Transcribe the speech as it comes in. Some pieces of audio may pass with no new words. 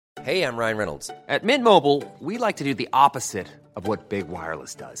Hey, I'm Ryan Reynolds. At Mint Mobile, we like to do the opposite of what Big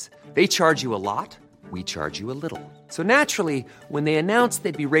Wireless does. They charge you a lot, we charge you a little. So naturally, when they announced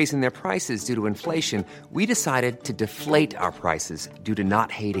they'd be raising their prices due to inflation, we decided to deflate our prices due to not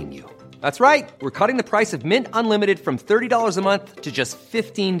hating you. That's right. We're cutting the price of Mint Unlimited from $30 a month to just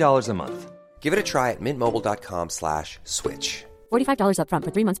 $15 a month. Give it a try at mintmobile.com/switch. $45 up front for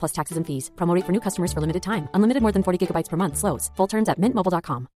 3 months plus taxes and fees. Promo rate for new customers for limited time. Unlimited more than 40 gigabytes per month. Slows full terms at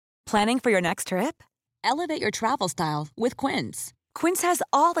mintmobile.com. Planning for your next trip? Elevate your travel style with Quince. Quince has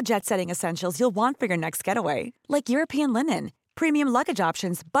all the jet-setting essentials you'll want for your next getaway, like European linen, premium luggage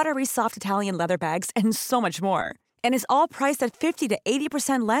options, buttery soft Italian leather bags, and so much more. And is all priced at 50 to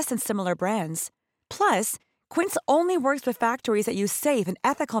 80% less than similar brands. Plus, Quince only works with factories that use safe and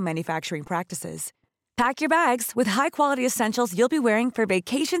ethical manufacturing practices. Pack your bags with high-quality essentials you'll be wearing for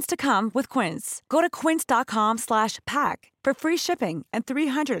vacations to come with Quince. Go to quince.com/pack for free shipping and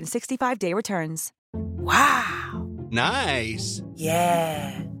 365-day returns. Wow. Nice.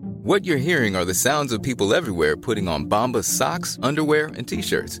 Yeah. What you're hearing are the sounds of people everywhere putting on Bombas socks, underwear, and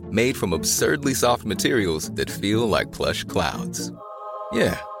T-shirts made from absurdly soft materials that feel like plush clouds.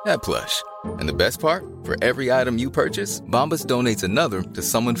 Yeah, that plush. And the best part? For every item you purchase, Bombas donates another to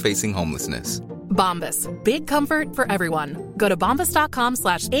someone facing homelessness. Bombas. Big comfort for everyone. Go to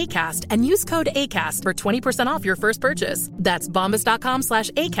bombas.com/ACAST and use code ACAST for 20% off your first purchase. That's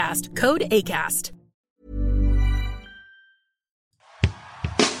bombas.com/ACAST. Code ACAST.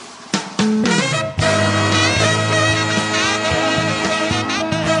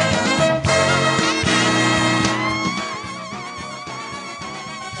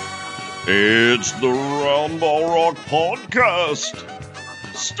 It's the Roundball Rock Podcast,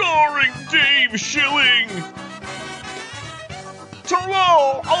 starring Dave Schilling,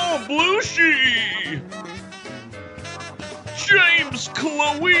 Terrell Belushi, James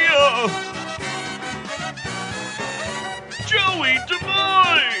Kaluuya, Joey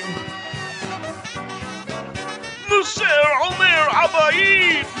Devine, Nasser Omer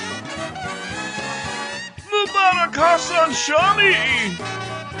Abaid, Mubarak Hassan Shami,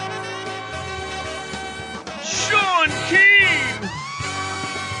 Sean Keane,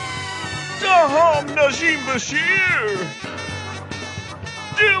 Daham Najim Bashir,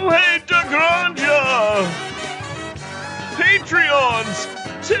 Duhei DeGranja, Patreons,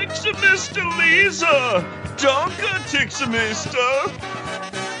 Tixamista Lisa, Donka Tixamista,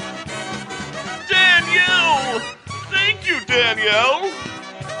 Danielle, thank you Danielle,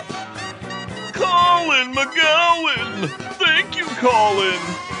 Colin McGowan, thank you Colin,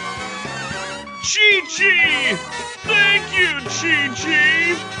 Chi-Chi! Thank you,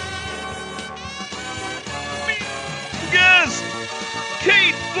 Chi-Chi! Guest,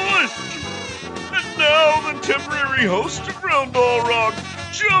 Kate Bush! And now the temporary host of Roundball Rock,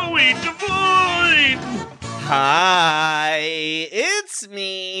 Joey Devine! Hi, it's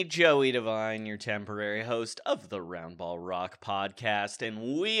me, Joey Devine, your temporary host of the Roundball Rock podcast,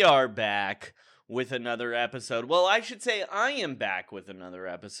 and we are back with another episode. Well, I should say I am back with another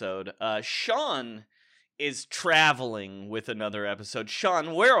episode. Sean is traveling with another episode.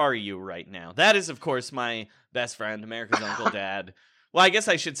 Sean, where are you right now? That is, of course, my best friend, America's Uncle Dad. Well, I guess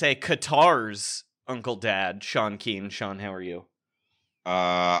I should say Qatar's Uncle Dad, Sean Keane. Sean, how are you?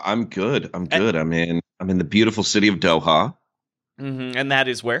 I'm good. I'm in the beautiful city of Doha. Mm-hmm. And that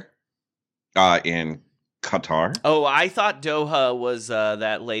is where? In Qatar. Oh, I thought Doha was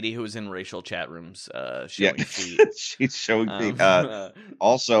that lady who was in racial chat rooms showing feet. She's showing feet.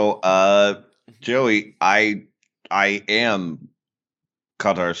 Also, Joey, I am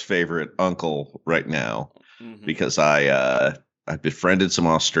Qatar's favorite uncle right now because I befriended some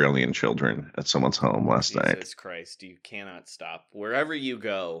Australian children at someone's home last night. Jesus Christ, you cannot stop. Wherever you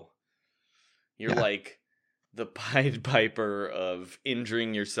go, you're like the Pied Piper of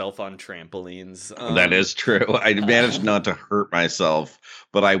injuring yourself on trampolines. That is true. I managed not to hurt myself,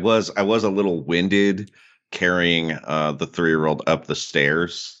 but I was a little winded carrying the 3-year-old up the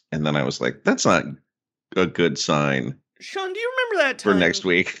stairs, and then I was like, "That's not a good sign." Sean, do you remember that time for next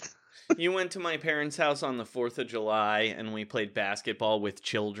week? You went to my parents' house on the 4th of July, and we played basketball with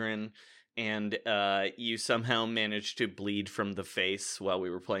children. And you somehow managed to bleed from the face while we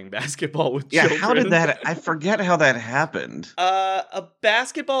were playing basketball with children. Yeah, how did that? I forget how that happened. A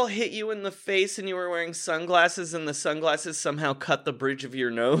basketball hit you in the face and you were wearing sunglasses, and the sunglasses somehow cut the bridge of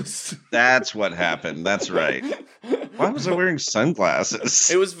your nose. That's what happened. That's right. Why was I wearing sunglasses?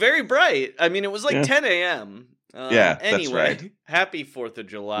 It was very bright. I mean, it was like 10 a.m. Yeah, anyway, that's right. Happy 4th of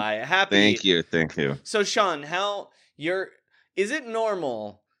July. Happy. Thank you. So, Sean, is it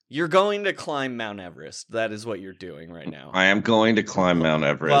normal You're going to climb Mount Everest. That is what you're doing right now. I am going to climb Mount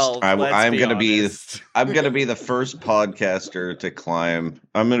Everest. Well, I'm going to be honest. I'm going to be the first podcaster to climb.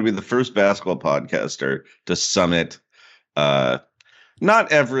 I'm going to be the first basketball podcaster to summit not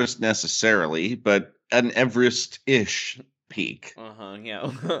Everest necessarily, but an Everest-ish peak.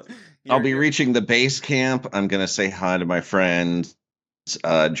 Yeah. I'll be reaching the base camp. I'm going to say hi to my friends,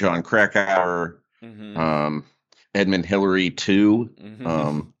 John Krakauer, Edmund Hillary too.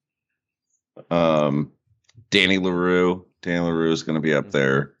 Danny LaRue. Danny LaRue is going to be up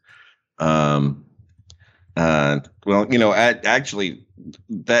there. Well, actually,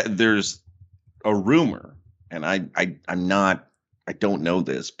 that there's a rumor, and I don't know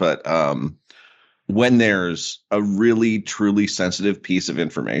this, but when there's a really truly sensitive piece of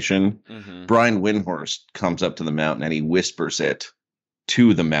information, Brian Windhorst comes up to the mountain and he whispers it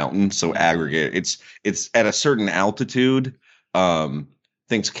to the mountain. So aggregate, it's at a certain altitude.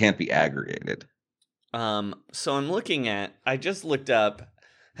 Things can't be aggregated. So I just looked up,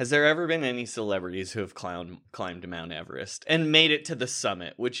 has there ever been any celebrities who have climbed Mount Everest and made it to the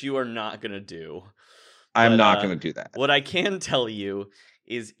summit, which you are not going to do. I'm not going to do that. What I can tell you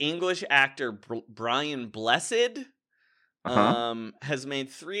is English actor Brian Blessed has made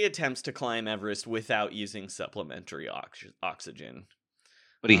 3 attempts to climb Everest without using supplementary oxygen.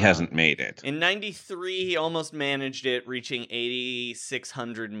 But he hasn't made it. In 93, he almost managed it, reaching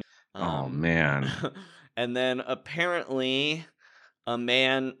 8,600. Oh, man. And then apparently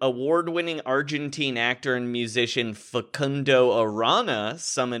award-winning Argentine actor and musician Facundo Arana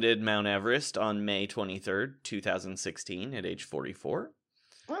summited Mount Everest on May 23rd, 2016 at age 44.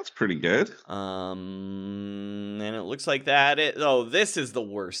 That's pretty good. And it looks like that. This is the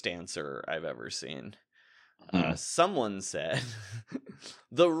worst answer I've ever seen. Someone said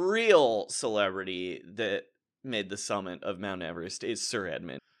the real celebrity that made the summit of Mount Everest is Sir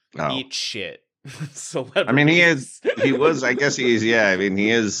Edmund. Oh. Eat shit. I mean, he's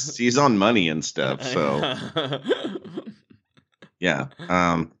on money and stuff. So yeah.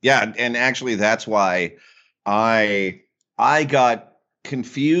 And actually that's why I got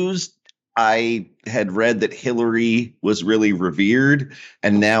confused. I had read that Hillary was really revered,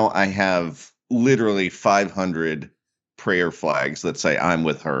 and now I have literally 500 prayer flags that say I'm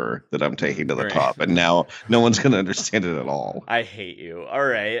with her, that I'm taking to the top, and now no one's going to understand it at all. I hate you. All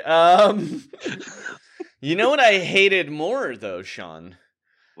right. You know what I hated more though, Sean?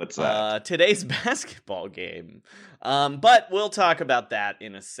 What's that? Today's basketball game. But we'll talk about that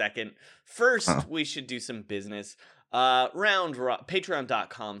in a second. First, we should do some business.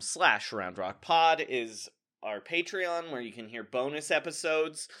 Patreon.com/RoundRockPod is our Patreon where you can hear bonus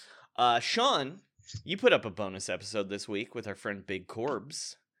episodes. Sean, you put up a bonus episode this week with our friend Big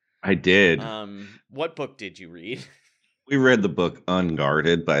Corbs. I did. What book did you read? We read the book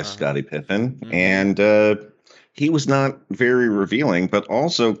Unguarded by Scottie Pippen, and he was not very revealing, but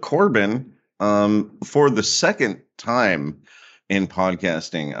also Corbin, for the second time in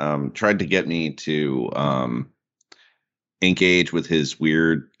podcasting, tried to get me to engage with his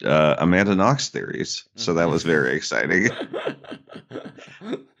weird Amanda Knox theories. So that was very exciting.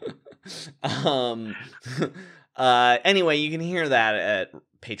 Anyway, you can hear that at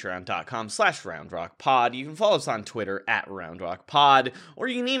patreon.com/RoundRockPod. You can follow us on Twitter at RoundRockPod, or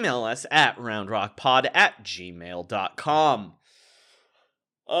you can email us at roundrockpod@gmail.com.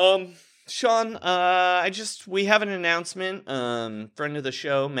 Sean, we have an announcement. Friend of the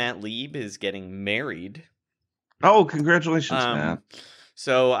show, Matt Lieb, is getting married. Oh, congratulations, Matt.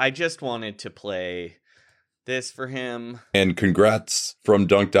 So I just wanted to play this for him. And congrats from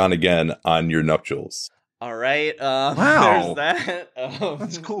Dunked On Again on your nuptials. All right. Wow. There's that.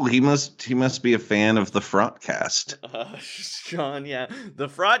 That's cool. He must be a fan of the Fraudcast. Sean, yeah. The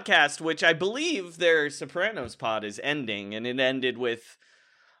Fraudcast, which I believe their Sopranos pod is ending, and it ended with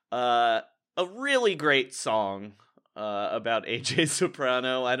a really great song about AJ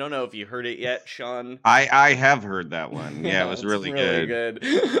Soprano. I don't know if you heard it yet, Sean. I have heard that one. Yeah, it was really good.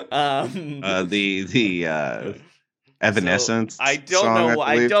 The Evanescence. So I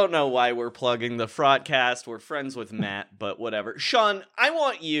don't know why we're plugging the Fraudcast. We're friends with Matt, but whatever. Sean, I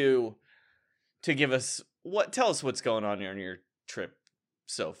want you to tell us what's going on your trip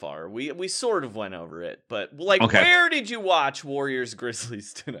so far. We sort of went over it, but where did you watch Warriors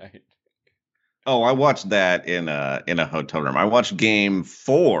Grizzlies tonight? Oh, I watched that in a hotel room. I watched Game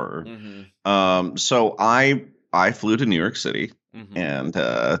 4. So I flew to New York City and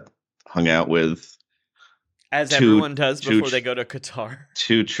hung out with everyone does before they go to Qatar.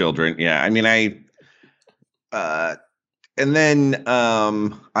 2 children. Yeah, I mean, And then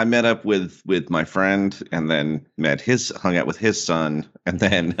I met up with my friend, and then hung out with his son, and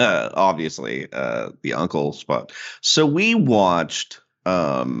then obviously the uncle spot. So we watched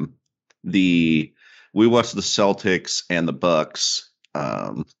the Celtics and the Bucks.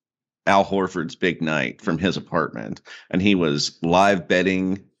 Al Horford's big night from his apartment, and he was live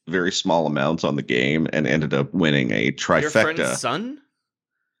betting very small amounts on the game and ended up winning a trifecta. Your friend's son?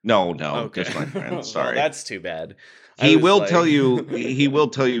 No, Okay. Just my friend. Sorry, well, that's too bad. He will tell you. He will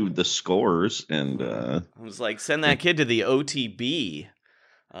tell you the scores, and I was like, send that kid to the OTB.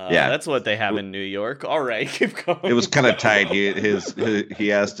 Yeah, that's what they have in New York. All right, keep going. It was kind of tight.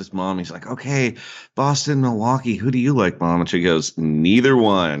 He asked his mom. He's like, "Okay, Boston, Milwaukee. Who do you like, Mom?" And she goes, "Neither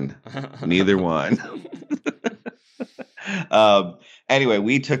one. Neither one." Anyway,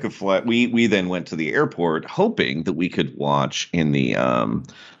 we took a flight. We then went to the airport, hoping that we could watch in the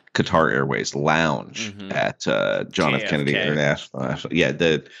Qatar Airways lounge at John F. Kennedy International. Yeah,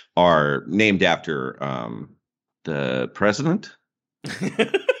 that are named after the president.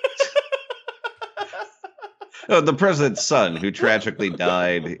 The president's son, who tragically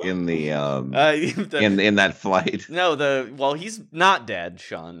died in the in that flight. No, he's not dead,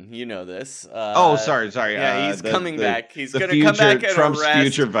 Sean. You know this. Sorry. Yeah, he's coming back. He's going to come back and Trump's arrest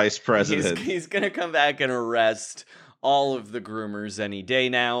future vice president. He's going to come back and arrest all of the groomers any day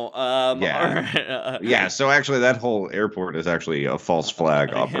now. Yeah. So actually, that whole airport is actually a false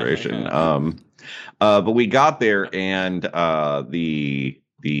flag operation. But we got there, and the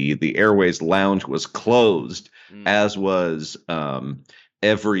Airways lounge was closed, as was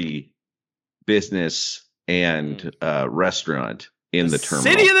every business and restaurant in the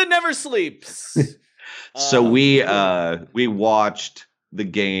terminal. City that never sleeps. So we watched the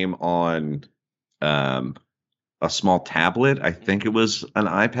game on a small tablet. I think it was an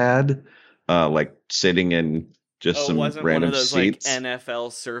iPad, like sitting in just some wasn't random one of those seats. like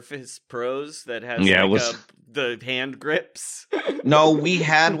NFL Surface Pros that has the hand grips? No, we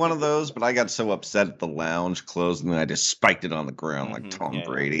had one of those, but I got so upset at the lounge closed, and I just spiked it on the ground like Tom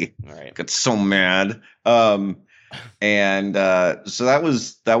Brady. All right. Got so mad. So that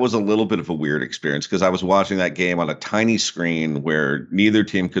was a little bit of a weird experience, because I was watching that game on a tiny screen where neither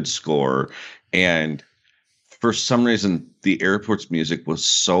team could score, and for some reason the airport's music was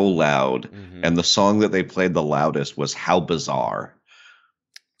so loud, and the song that they played the loudest was How Bizarre.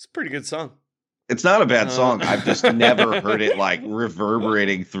 It's a pretty good song. It's not a bad song. I've just never heard it like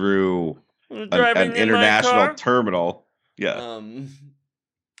reverberating through an international terminal. Yeah.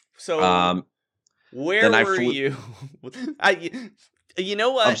 Where were you? You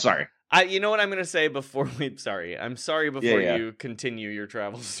know what? I'm sorry. You know what I'm going to say before we... Sorry. I'm sorry before you continue your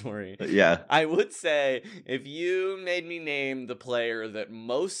travel story. Yeah. I would say, if you made me name the player that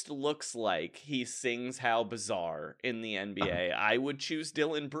most looks like he sings How Bizarre in the NBA, I would choose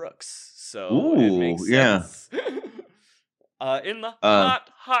Dylan Brooks. So it makes sense. In the hot...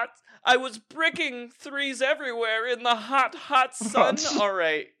 I was bricking threes everywhere in the hot sun. All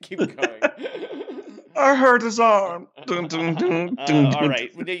right. Keep going. I hurt his arm. Dun, dun, dun, dun, all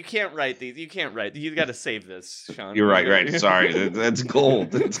right. You can't write these. You can't write. You got to save this, Sean. You're right. Sorry. That's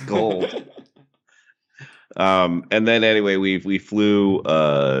gold. It's gold. And then anyway, we flew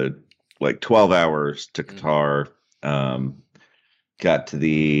like 12 hours to Qatar. Got to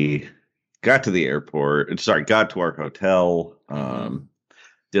the airport. Got to our hotel.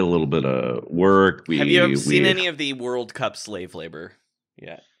 Did a little bit of work. Have you ever seen any of the World Cup slave labor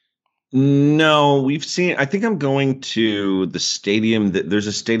yet? No, we've seen. I think I'm going to the stadium. There's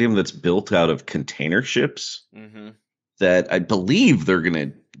a stadium that's built out of container ships that I believe they're going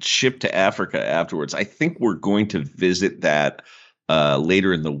to ship to Africa afterwards. I think we're going to visit that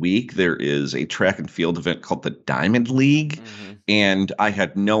later in the week. There is a track and field event called the Diamond League, and I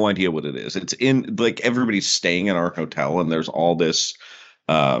had no idea what it is. It's in like everybody's staying in our hotel, and there's all this.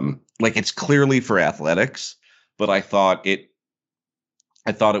 Like it's clearly for athletics, but I thought it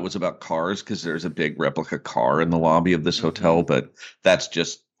was about cars because there's a big replica car in the lobby of this hotel, but that's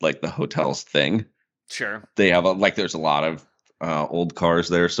just like the hotel's thing. Sure. They have there's a lot of old cars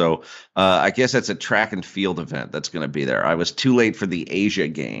there. So I guess it's a track and field event that's going to be there. I was too late for the Asia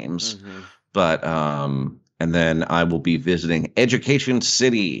Games, but and then I will be visiting Education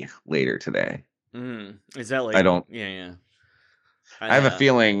City later today. Is that like... I don't... Yeah. I have a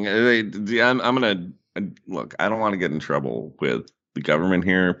feeling I'm going to look. I don't want to get in trouble with the government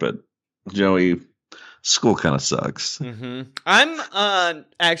here, but Joey, school kind of sucks. I'm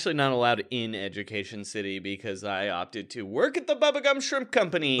actually not allowed in Education City because I opted to work at the Bubblegum Shrimp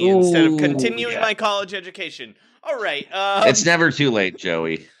Company instead of continuing my college education. All right. It's never too late,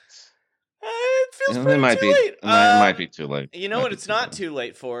 Joey. It's feels It pretty might too be. late. It might be too late. You know Might what? be It's too not late. too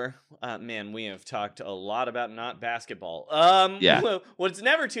late for. Man, we have talked a lot about not basketball. Yeah. What it's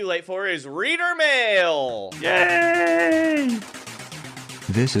never too late for is reader mail. Yay!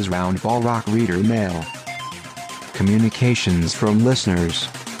 This is Roundball Rock Reader Mail. Communications from listeners.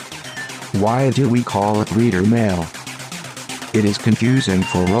 Why do we call it Reader Mail? It is confusing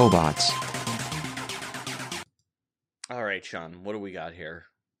for robots. All right, Sean, what do we got here?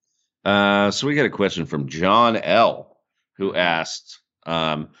 So we got a question from John L., who asked,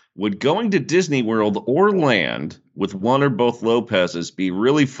 would going to Disney World or Land with one or both Lopez's be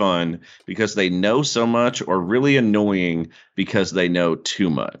really fun because they know so much, or really annoying because they know too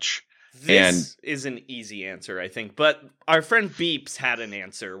much? This is an easy answer, I think, but our friend Beeps had an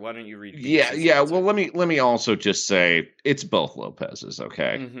answer. Why don't you read Beeps' Yeah. answer? Well, let me also just say it's both Lopez's,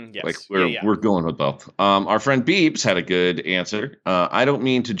 okay? Mm-hmm, yes. Like Yeah. we're going with both. Our friend Beeps had a good answer. I don't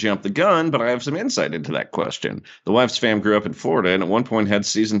mean to jump the gun, but I have some insight into that question. The wife's fam grew up in Florida and at one point had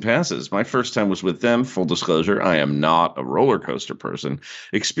season passes. My first time was with them. Full disclosure, I am not a roller coaster person.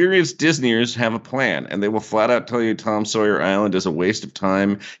 Experienced Disneyers have a plan, and they will flat out tell you Tom Sawyer Island is a waste of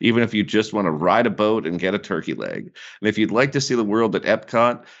time, even if you just want to ride a boat and get a turkey leg. And if you'd like to see the world at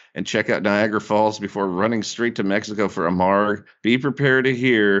Epcot and check out Niagara Falls before running straight to Mexico for a marg, be prepared to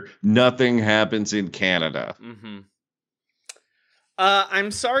hear nothing happens in Canada. Mm-hmm.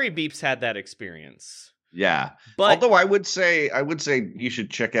 I'm sorry Beeps had that experience. Yeah. But although I would say you should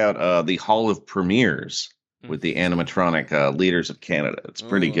check out the Hall of Premiers with the animatronic leaders of Canada. It's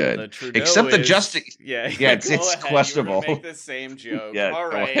pretty good. Except the Justice. Yeah, it's ahead. questionable. You were gonna make the same joke. Yeah,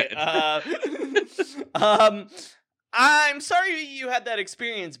 all go right. ahead. I'm sorry you had that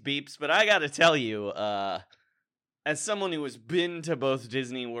experience, Beeps, but I gotta tell you, as someone who has been to both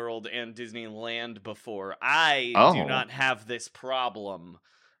Disney World and Disneyland before, I do not have this problem.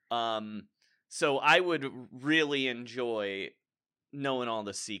 So I would really enjoy knowing all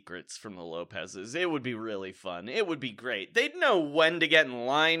the secrets from the Lopez's. It would be really fun. It would be great. They'd know when to get in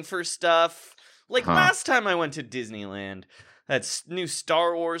line for stuff. Like last time I went to Disneyland, that new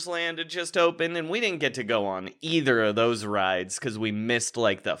Star Wars land had just opened, and we didn't get to go on either of those rides because we missed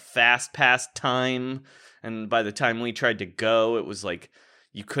like the fast pass time. And by the time we tried to go, it was like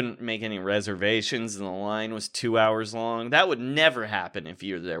you couldn't make any reservations and the line was 2 hours long. That would never happen if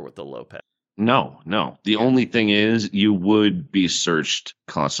you're there with the Lopez. No. The only thing is you would be searched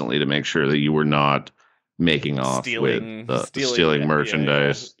constantly to make sure that you were not making off stealing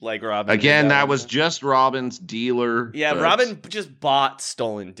merchandise. Yeah, like Robin. Again, that was just Robin's dealer. Yeah, Robin just bought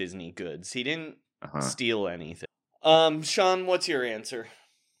stolen Disney goods. He didn't steal anything. Sean, what's your answer?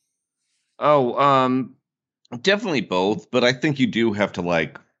 Definitely both, but I think you do have to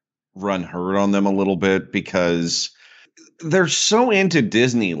like run herd on them a little bit because they're so into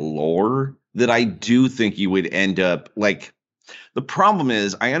Disney lore that I do think you would end up like. The problem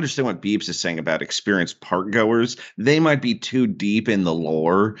is, I understand what Beeps is saying about experienced park goers. They might be too deep in the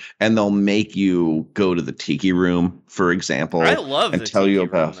lore, and they'll make you go to the Tiki Room, for example. I love and the tell Tiki you Room,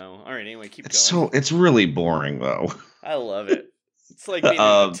 about. though. All right, anyway, keep going. So it's really boring, though. I love it. It's like being in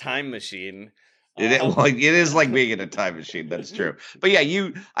a time machine. It is like being in a time machine. That's true. But yeah,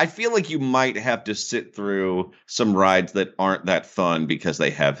 I feel like you might have to sit through some rides that aren't that fun because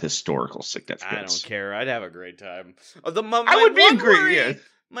they have historical significance. I don't care. I'd have a great time.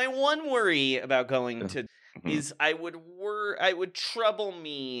 My one worry about going to is it would trouble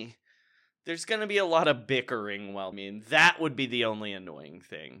me. There's going to be a lot of bickering. That would be the only annoying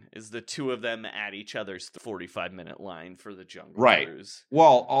thing, is the two of them at each other's 45-minute line for the Jungle Cruise.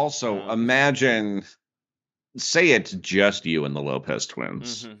 Well, also, imagine, say it's just you and the Lopez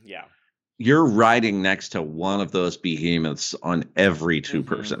twins. Mm-hmm, yeah. You're riding next to one of those behemoths on every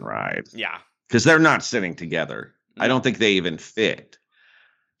two-person ride. Yeah. Because they're not sitting together. No. I don't think they even fit.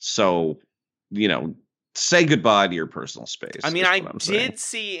 So, say goodbye to your personal space. I mean, I did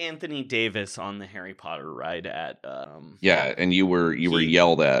see Anthony Davis on the Harry Potter ride at. Yeah, and you were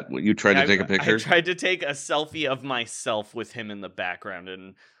yelled at. You tried to take a picture? I tried to take a selfie of myself with him in the background,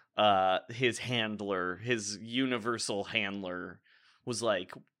 and his handler, his universal handler, was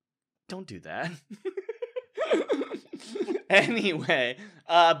like, "Don't do that." Anyway,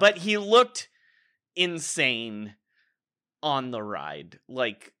 but he looked insane on the ride.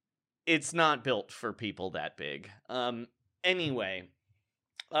 Like, it's not built for people that big. Anyway,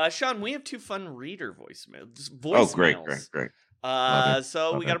 Sean, we have two fun reader voicemails. Oh, great.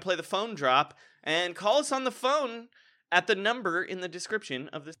 So we got to play the phone drop and call us on the phone at the number in the description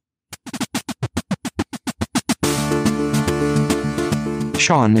of this.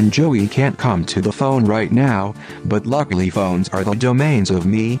 Sean and Joey can't come to the phone right now, but luckily phones are the domains of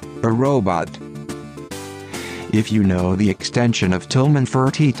me, a robot. If you know the extension of Tillman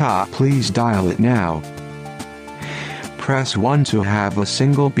Fertitta, please dial it now. Press 1 to have a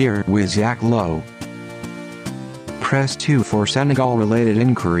single beer with Zach Lowe. Press 2 for Senegal-related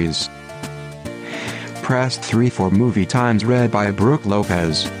inquiries. Press 3 for Movie Times read by Brooke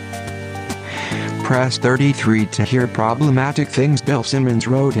Lopez. Press 33 to hear problematic things Bill Simmons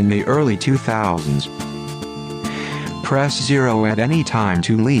wrote in the early 2000s. Press 0 at any time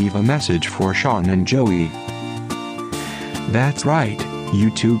to leave a message for Sean and Joey. That's right, you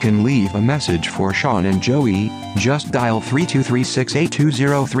too can leave a message for Sean and Joey, just dial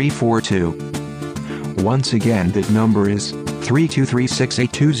 323-682-0342. Once again, that number is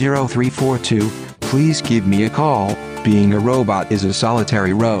 323-682-0342. Please give me a call. Being a robot is a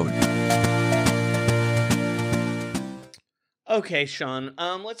solitary road. Okay, Sean.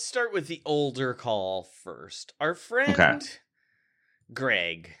 Let's start with the older call first. Our friend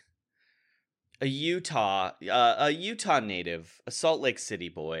Greg, a Utah native, a Salt Lake City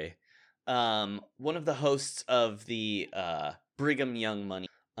boy, one of the hosts of the Brigham Young Money.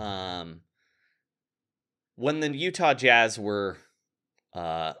 When the Utah Jazz were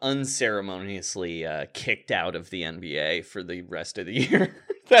unceremoniously kicked out of the NBA for the rest of the year.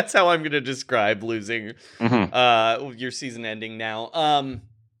 That's how I'm going to describe losing your season ending now.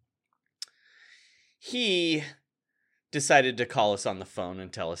 He decided to call us on the phone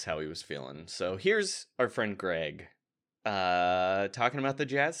and tell us how he was feeling. So here's our friend Greg talking about the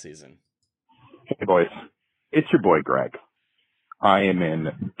Jazz season. Hey, boys. It's your boy, Greg. I am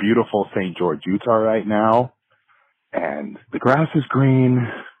in beautiful St. George, Utah right now. And the grass is green,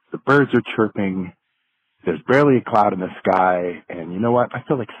 the birds are chirping, there's barely a cloud in the sky, and you know what? I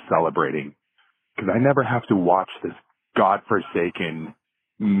feel like celebrating, because I never have to watch this godforsaken,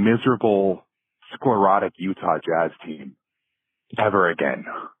 miserable, sclerotic Utah Jazz team ever again.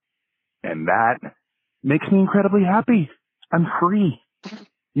 And that makes me incredibly happy. I'm free.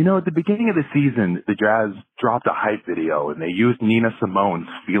 You know, at the beginning of the season, the Jazz dropped a hype video, and they used Nina Simone's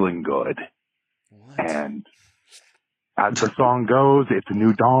Feeling Good. What? And as the song goes, it's a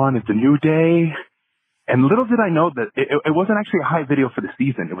new dawn, it's a new day. And little did I know that it wasn't actually a hype video for the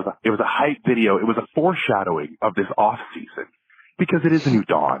season. It was a hype video. It was a foreshadowing of this off season, because it is a new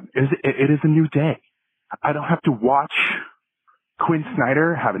dawn. It is a new day. I don't have to watch Quinn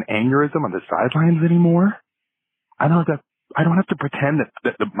Snyder have an aneurysm on the sidelines anymore. I don't have to pretend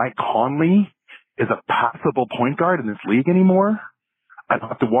that Mike Conley is a passable point guard in this league anymore. I don't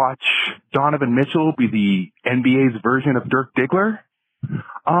have to watch Donovan Mitchell be the NBA's version of Dirk Diggler.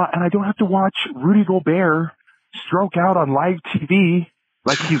 And I don't have to watch Rudy Gobert stroke out on live TV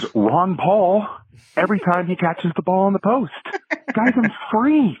like he's Ron Paul every time he catches the ball on the post. Guys, I'm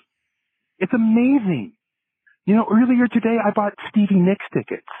free. It's amazing. You know, earlier today I bought Stevie Nicks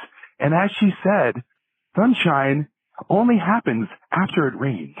tickets. And as she said, sunshine only happens after it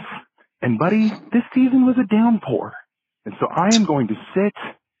rains. And buddy, this season was a downpour. And so I am going to sit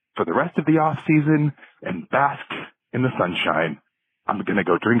for the rest of the off season and bask in the sunshine. I'm going to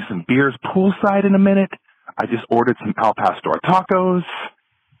go drink some beers poolside in a minute. I just ordered some Al Pastor tacos.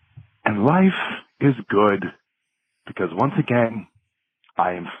 And life is good because once again,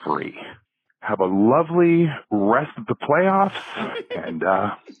 I am free. Have a lovely rest of the playoffs and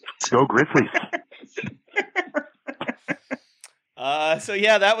go Grizzlies. So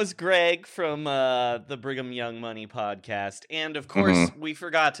yeah, that was Greg from the Brigham Young Money podcast. And of course, we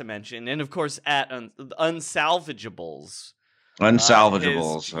forgot to mention, and of course at Unsalvageables.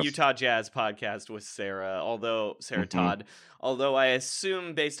 His Utah Jazz podcast with Sarah Todd. Although I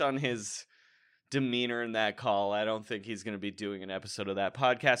assume based on his demeanor in that call, I don't think he's going to be doing an episode of that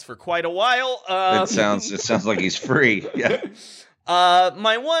podcast for quite a while. It sounds like he's free. Yeah.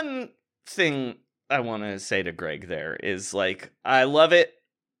 My one thing I want to say to Greg there is, like, I love it.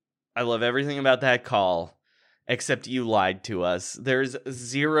 I love everything about that call, except you lied to us. There's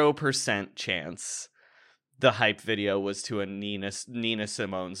 0% chance the hype video was to a Nina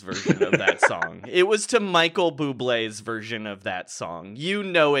Simone's version of that song. It was to Michael Bublé's version of that song. You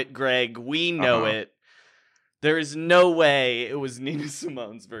know it, Greg. We know it. There is no way it was Nina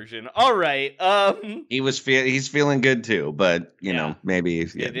Simone's version. All right. He's feeling good too, but you know, maybe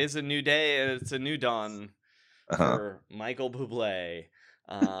it is a new day. It's a new dawn for Michael Bublé.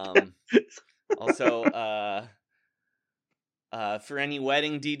 Also, for any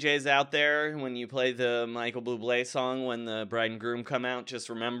wedding DJs out there, when you play the Michael Bublé song when the bride and groom come out, just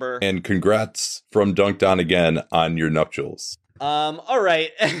remember. And congrats from Dunked On Again on your nuptials. All right,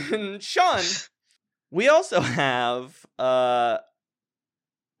 and Sean. We also have a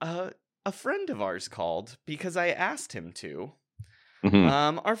friend of ours called because I asked him to.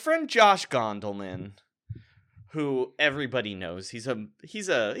 Our friend Josh Gondelman, who everybody knows. He's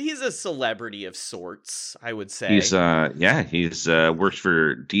a celebrity of sorts, I would say. He's works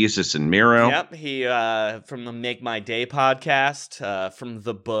for Desus and Mero. Yep, he from the Make My Day podcast, from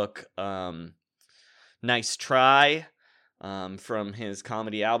the book Nice Try, from his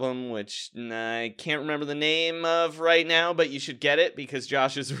comedy album, which I can't remember the name of right now, but you should get it because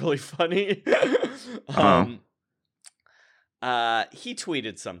Josh is really funny. He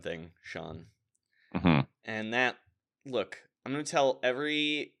tweeted something, Sean. Mm-hmm. And that, look, I'm going to tell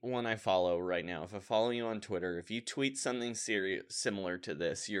everyone I follow right now, if I follow you on Twitter, if you tweet something similar to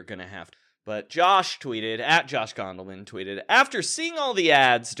this, you're going to have to. But Josh tweeted, at Josh Gondelman tweeted, after seeing all the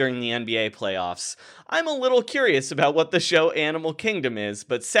ads during the NBA playoffs, I'm a little curious about what the show Animal Kingdom is,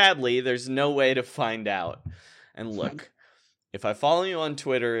 but sadly, there's no way to find out. And look, if I follow you on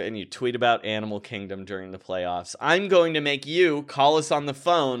Twitter and you tweet about Animal Kingdom during the playoffs, I'm going to make you call us on the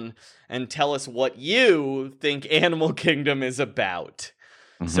phone and tell us what you think Animal Kingdom is about.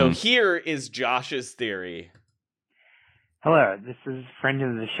 Mm-hmm. So here is Josh's theory. Hello, this is friend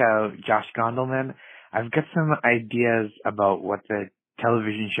of the show, Josh Gondelman. I've got some ideas about what the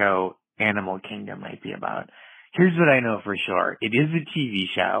television show Animal Kingdom might be about. Here's what I know for sure. It is a TV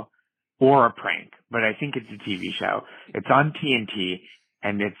show or a prank, but I think it's a TV show. It's on TNT,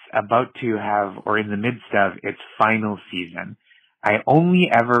 and it's about to have, or in the midst of, its final season. I only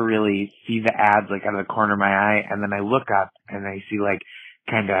ever really see the ads like out of the corner of my eye, and then I look up and I see like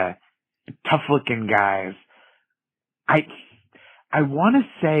kind of tough-looking guys. I want to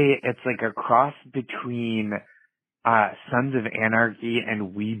say it's like a cross between Sons of Anarchy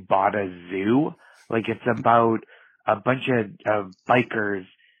and We Bought a Zoo. Like it's about a bunch of bikers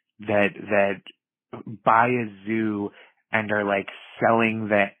that buy a zoo and are like selling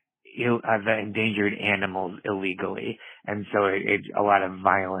the endangered animals illegally, and so a lot of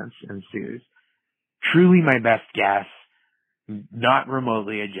violence ensues. Truly my best guess, not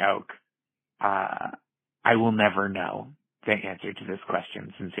remotely a joke. I will never know the answer to this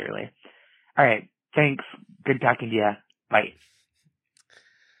question, sincerely. All right. Thanks. Good talking to you. Bye.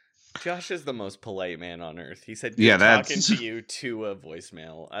 Josh is the most polite man on earth. He said, talking to you to a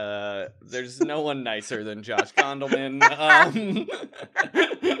voicemail. There's no one nicer than Josh Gondelman.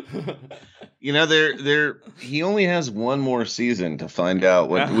 He only has one more season to find out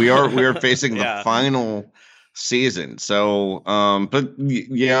what we are facing the final season. So, but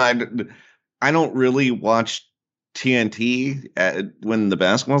yeah, I don't really watch TNT when the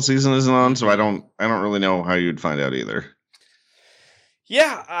basketball season isn't on, so I don't really know how you'd find out either.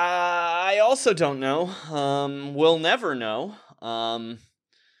 Yeah, I also don't know. We'll never know. And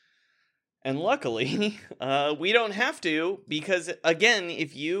luckily, we don't have to, because again,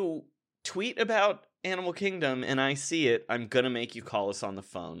 if you tweet about Animal Kingdom and I see it, I'm gonna make you call us on the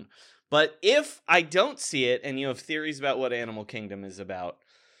phone. But if I don't see it and you have theories about what Animal Kingdom is about,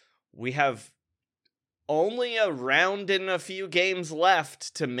 we have only a round and a few games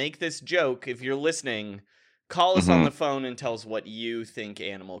left to make this joke. If you're listening, call us on the phone and tell us what you think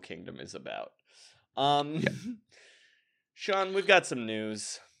Animal Kingdom is about. Sean, we've got some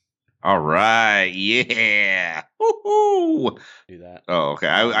news. All right, yeah. Woo-hoo. Do that. Oh, okay.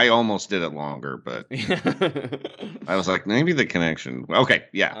 I almost did it longer, but I was like, maybe the connection. Okay,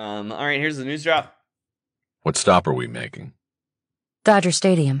 yeah. All right, here's the news drop. What stop are we making? Dodger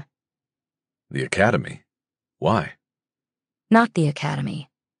Stadium. The Academy? Why? Not the Academy.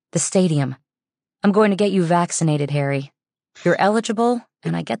 The stadium. I'm going to get you vaccinated, Harry. You're eligible,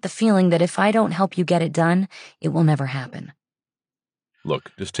 and I get the feeling that if I don't help you get it done, it will never happen.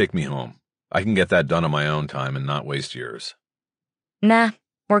 Look, just take me home. I can get that done on my own time and not waste yours. Nah,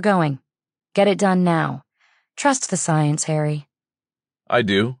 we're going. Get it done now. Trust the science, Harry. I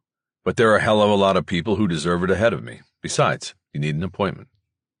do, but there are a hell of a lot of people who deserve it ahead of me. Besides, you need an appointment.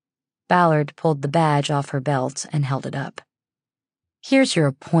 Ballard pulled the badge off her belt and held it up. Here's your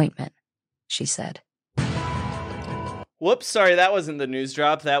appointment, she said. Whoops, sorry, that wasn't the news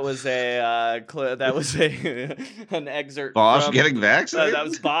drop. That was an excerpt. Bosch getting vaccinated? That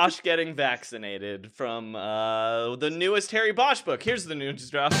was Bosch getting vaccinated from the newest Harry Bosch book. Here's the news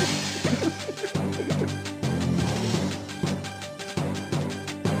drop.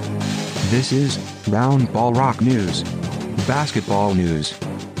 This is Round Ball Rock News. Basketball news.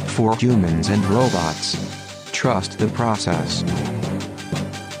 For humans and robots. Trust the process.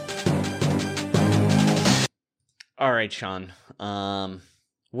 All right, Sean.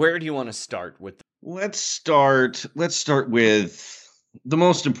 Where do you want to start with? Let's start with the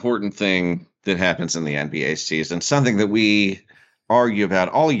most important thing that happens in the NBA season. Something that we argue about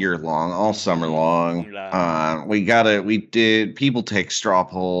all year long, all summer long. People take straw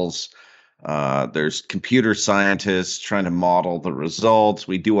polls There's computer scientists trying to model the results.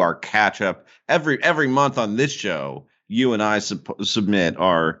 We do our catch up every month on this show. You and I submit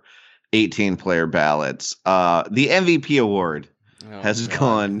our 18-player ballots. The MVP award has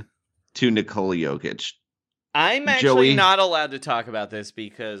gone to Nikola Jokic. I'm actually not allowed to talk about this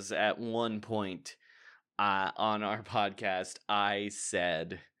because at one point on our podcast, I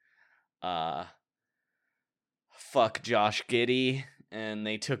said, fuck Josh Giddey, and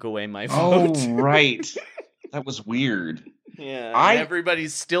they took away my vote. Oh, right. That was weird. Yeah,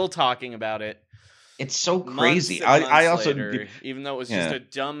 everybody's still talking about it. It's so crazy. Months I also, later, even though it was just a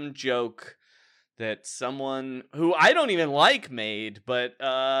dumb joke that someone who I don't even like made, but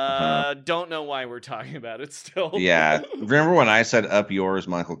don't know why we're talking about it still. Yeah. Remember when I said up yours,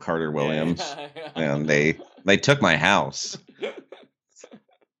 Michael Carter Williams? And they took my house. I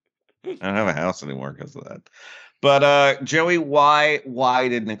don't have a house anymore because of that. But Joey, why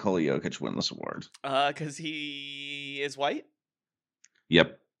did Nikola Jokic win this award? Because he is white?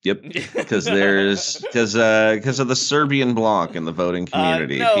 Yep. Because because of the Serbian bloc in the voting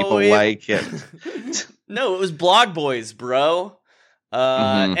community. People like him. No, it was Blog Boys, bro.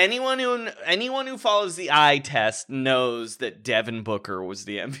 Anyone who follows the eye test knows that Devin Booker was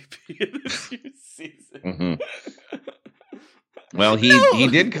the MVP of this year's season. Well, he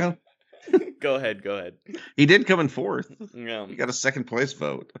did come. Go ahead. He did come in fourth. Yeah. He got a second place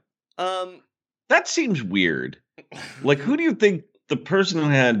vote. That seems weird. Like, who do you think the person who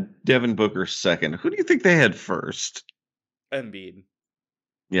had Devin Booker second? Who do you think they had first? Embiid.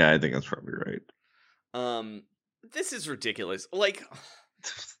 Yeah, I think that's probably right. This is ridiculous. Like,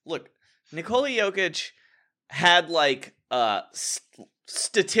 look, Nikola Jokic had like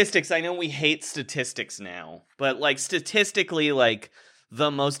statistics. I know we hate statistics now, but like statistically, like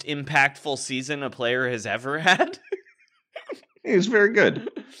the most impactful season a player has ever had. He was very good.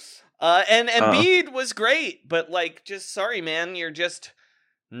 And Embiid was great, but like, just sorry, man, you just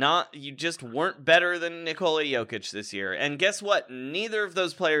weren't better than Nikola Jokic this year. And guess what? Neither of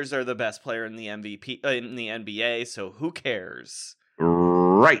those players are the best player in the MVP in the NBA. So who cares?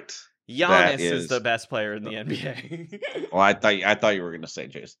 Right. Giannis is the best player in the NBA. Well, I thought you were going to say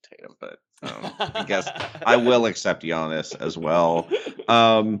Jason Tatum, but I guess I will accept Giannis as well.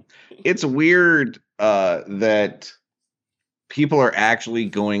 It's weird that people are actually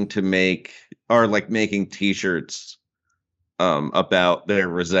going to making T-shirts about their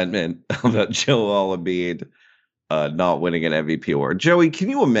resentment about Joel Embiid not winning an MVP award. Joey, can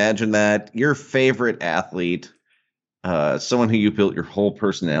you imagine that? Your favorite athlete, someone who you built your whole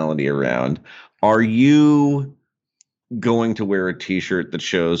personality around, are you going to wear a T-shirt that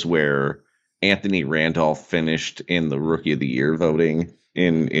shows where Anthony Randolph finished in the Rookie of the Year voting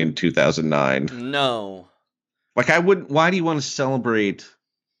in 2009? No. Like, I wouldn't. Why do you want to celebrate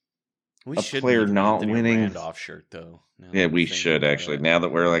a player not winning? Randolph shirt, though. Yeah, we should actually. Now that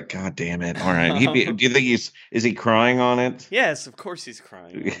we're like, God damn it! All right, do you think is he crying on it? Yes, of course he's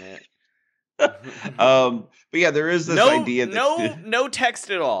crying on it. But yeah, there is this idea that no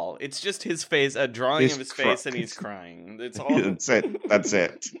text at all. It's just his face, a drawing of his face, and he's crying. That's all. That's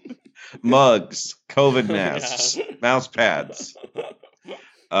it. Mugs, COVID masks, mouse pads.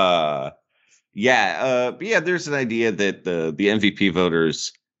 But yeah, there's an idea that the MVP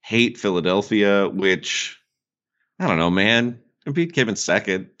voters hate Philadelphia, which I don't know, man. Embiid came in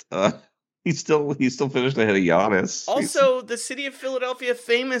second. He still finished ahead of Giannis. Also, the city of Philadelphia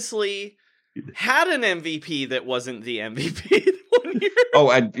famously had an MVP that wasn't the MVP one year. Oh,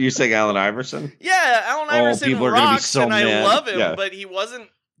 and you're saying Allen Iverson? Yeah, Allen Iverson people are rocks, gonna be so and mad. I love him, Yeah. but he wasn't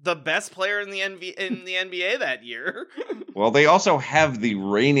the best player in the NBA that year. Well, they also have the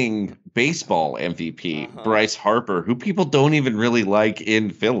reigning baseball MVP, Bryce Harper, who people don't even really like in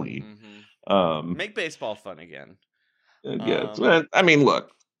Philly. Make baseball fun again. I mean,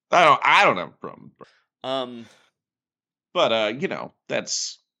 look, I don't have a problem. But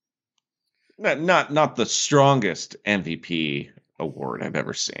that's not the strongest MVP award I've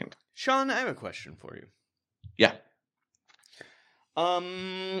ever seen. Sean, I have a question for you. Yeah.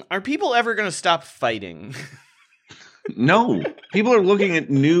 Are people ever going to stop fighting? No, people are looking at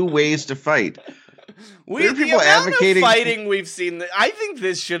new ways to fight. The amount of fighting we've seen, I think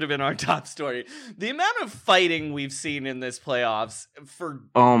this should have been our top story. The amount of fighting we've seen in this playoffs for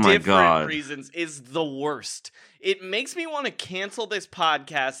different reasons is the worst. It makes me want to cancel this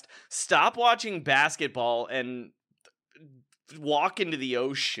podcast, stop watching basketball, and walk into the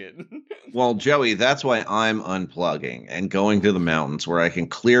ocean. Well, Joey, that's why I'm unplugging and going to the mountains where I can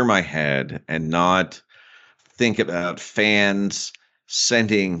clear my head and not think about fans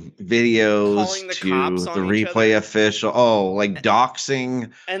sending videos Calling the to cops the on each replay other. official. Oh, like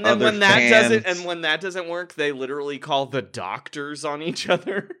doxing And then other when that fans. doesn't work, they literally call the doctors on each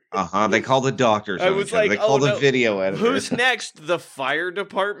other. They call the doctors. I on was each other. like, They call oh, the no. video editors. Who's next? The fire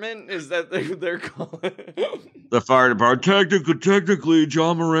department? Is that they're calling? The fire department. Technically,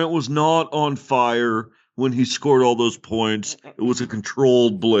 John Morant was not on fire when he scored all those points. It was a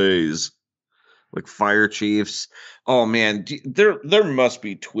controlled blaze. Like fire chiefs. Oh man, there must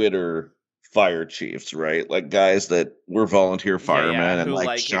be Twitter fire chiefs, right? Like guys that were volunteer firemen and who,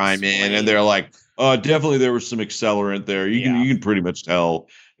 like chime in, explain- and they're like, definitely there was some accelerant there. You can pretty much tell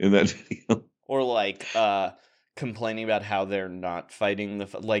in that video. Or like complaining about how they're not fighting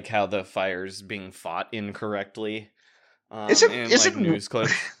like how the fire's being fought incorrectly. Isn't news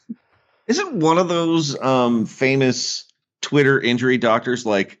clips? Isn't one of those famous Twitter injury doctors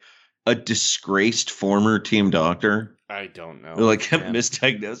like a disgraced former team doctor? I don't know. They're like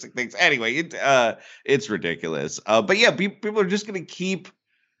misdiagnosing things. Anyway, it's ridiculous. But yeah, people are just going to keep.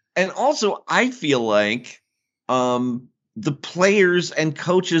 And also, I feel like the players and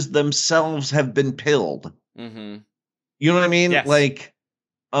coaches themselves have been pilled. Mm-hmm. You know what I mean? Yes. Like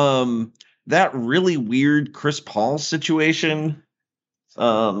that really weird Chris Paul situation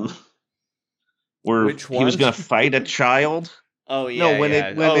where Which he was one? going to fight a child. Oh yeah. No, when yeah.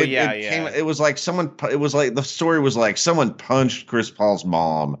 it came, yeah. it was like the story was like someone punched Chris Paul's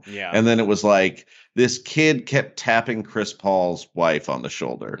mom. Yeah. And then it was like this kid kept tapping Chris Paul's wife on the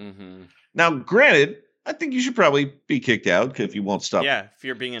shoulder. Mm-hmm. Now, granted, I think you should probably be kicked out if you won't stop Yeah, if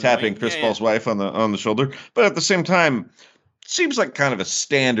you're being tapping annoying. Chris Yeah, Paul's wife on the shoulder. But at the same time, it seems like kind of a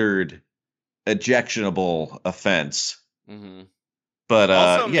standard ejectionable offense. Mm-hmm. But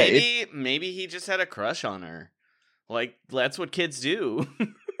Also, yeah, maybe he just had a crush on her. Like that's what kids do.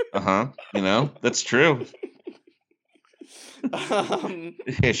 you know, that's true.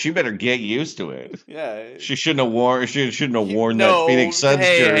 Yeah, she better get used to it. Yeah, she shouldn't have worn. She shouldn't have worn that Phoenix Suns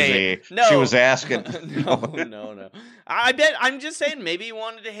jersey. No. She was asking. No. I bet. I'm just saying. Maybe he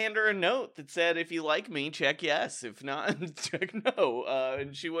wanted to hand her a note that said, "If you like me, check yes. If not, check no."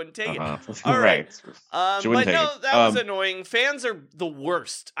 And she wouldn't take it. All right. She wouldn't But take no, it. that was annoying. Fans are the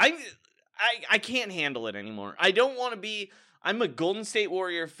worst. I can't handle it anymore. I don't want to be. I'm a Golden State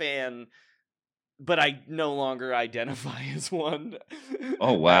Warrior fan, but I no longer identify as one.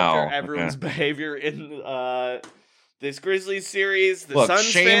 Oh wow! After everyone's behavior in this Grizzlies series, the Look, Suns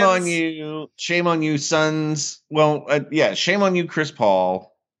shame fans, on you! Shame on you, Suns. Well, yeah, shame on you, Chris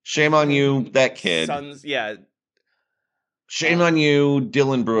Paul. Shame on you, that kid. Suns, yeah. Shame on you,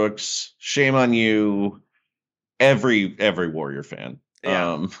 Dylan Brooks. Shame on you, every Warrior fan.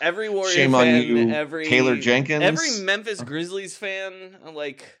 Yeah, every Warrior shame fan, on you, every Taylor Jenkins, every Memphis Grizzlies fan,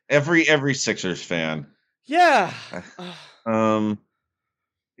 like every Sixers fan. Yeah.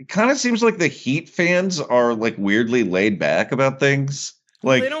 It kind of seems like the Heat fans are like weirdly laid back about things.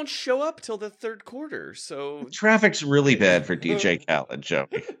 Like they don't show up till the third quarter, so traffic's really bad for DJ Khaled,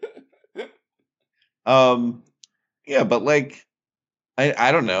 Joey. Yeah, but like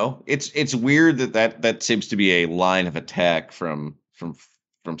I don't know. It's weird that seems to be a line of attack from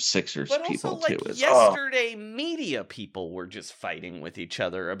Sixers but people also, like, too. yesterday, media people were just fighting with each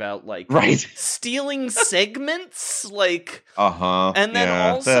other about like stealing segments, like and then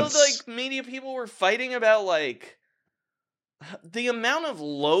also like media people were fighting about like the amount of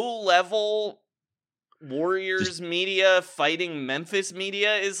low level Warriors media fighting Memphis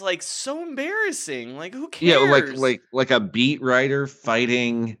media is like so embarrassing. Like who cares? Yeah, like a beat writer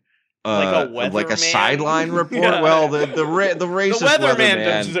fighting like a weatherman? sideline report. Yeah. Well, the racist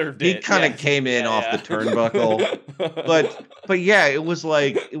weatherman deserved he it. kind of Yeah. came in off the turnbuckle. but yeah, it was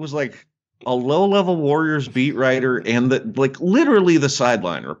like a low level Warriors beat writer and literally the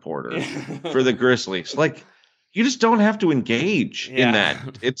sideline reporter for the Grizzlies. Like you just don't have to engage in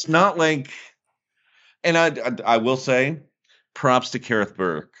that. It's not like. And I will say, props to Kareth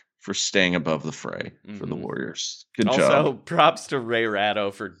Burke for staying above the fray for the Warriors. Good job. Also, props to Ray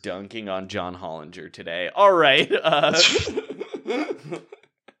Ratto for dunking on John Hollinger today. All right. That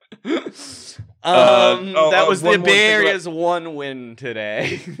was the Bay Area's one win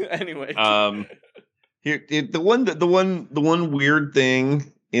today. Anyway. Here the one weird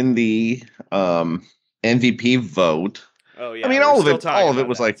thing in the MVP vote. Oh yeah. I mean, all of it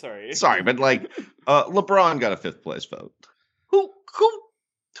was like sorry, but like LeBron got a 5th place vote.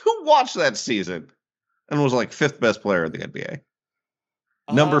 Who watched that season and was like 5th best player in the NBA?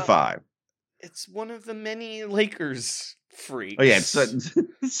 Number 5. It's one of the many Lakers freaks. Oh yeah,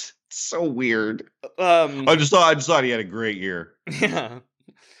 it's so weird. I just thought he had a great year. Yeah.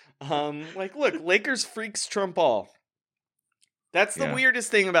 Like look, Lakers freaks trump all. That's the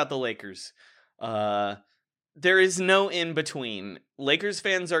weirdest thing about the Lakers. There is no in between. Lakers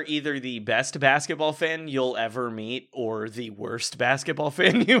fans are either the best basketball fan you'll ever meet or the worst basketball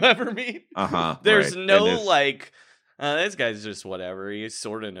fan you ever meet. There's no like, this guy's just whatever. He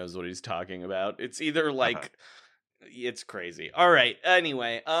sort of knows what he's talking about. It's either like, it's crazy. All right.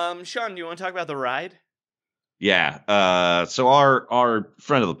 Anyway, Sean, do you want to talk about the ride? Yeah. So our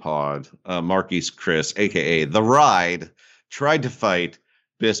friend of the pod, Marquise Chris, aka The Ride, tried to fight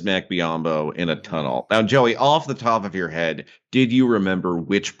Bismack Biyombo in a tunnel. Now, Joey, off the top of your head, did you remember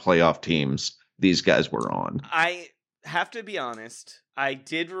which playoff teams these guys were on? I have to be honest. I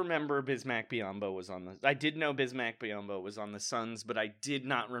did remember Bismack Biyombo was on the. I did know Bismack Biyombo was on the Suns, but I did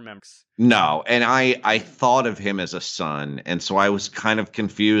not remember. No, and I thought of him as a Sun, and so I was kind of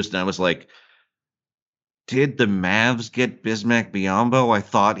confused, and I was like, did the Mavs get Bismack Biyombo? I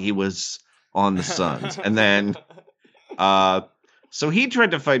thought he was on the Suns, and then. So he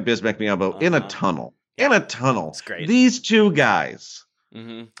tried to fight Bismack Biyombo in a tunnel. In a tunnel. That's great. These two guys.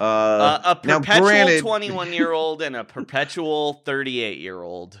 A perpetual 21-year-old and a perpetual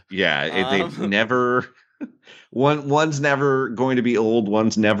 38-year-old. Yeah, they've never. One's never going to be old.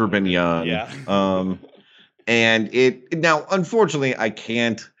 One's never been young. Yeah. And it now, unfortunately, I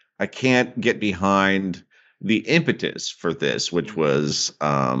can't get behind the impetus for this, which was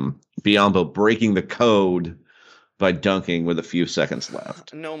Biyombo breaking the code by dunking with a few seconds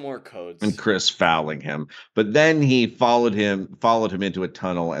left. No more codes. And Chris fouling him. But then he followed him into a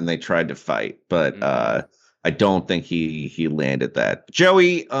tunnel and they tried to fight. But I don't think he landed that.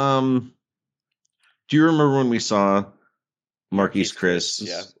 Joey, do you remember when we saw Marquise Chris?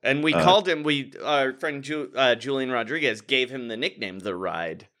 Yeah. And we called him, our friend Julian Rodriguez gave him the nickname The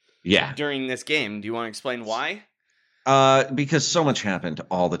Ride. Yeah. During this game. Do you want to explain why? Because so much happened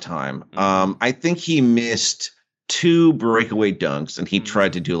all the time. I think he missed 2 breakaway dunks, and he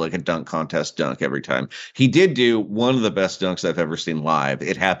tried to do like a dunk contest dunk every time. He did do one of the best dunks I've ever seen live.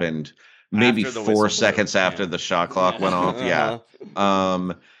 It happened maybe 4 seconds after the shot clock went off. Yeah.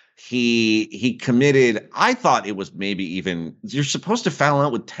 He committed, I thought it was maybe even, you're supposed to foul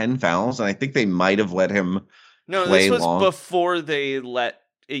out with 10 fouls, and I think they might have let him play this was long. Before they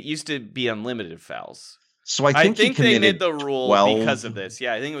it used to be unlimited fouls. So I think they made the rule 12. because of this.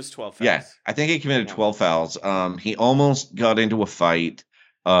 Yeah, I think it was 12 fouls. Yeah, I think he committed 12 fouls. He almost got into a fight.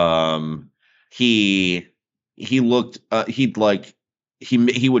 He looked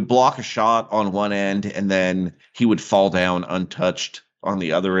he would block a shot on one end and then he would fall down untouched on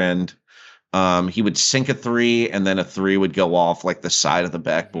the other end. He would sink a 3 and then a 3 would go off like the side of the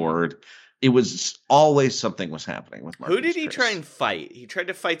backboard. It was always something was happening with Marquise Who did he Chris. try and fight? He tried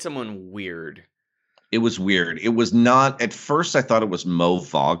to fight someone weird. It was weird. It was not, at first I thought it was Mo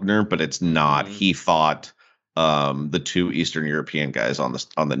Wagner, but it's not. He fought the 2 Eastern European guys on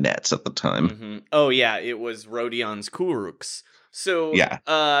the Nets at the time. Oh yeah, it was Rodions Kurucs. So yeah,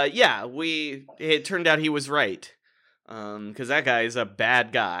 it turned out he was right. Because that guy is a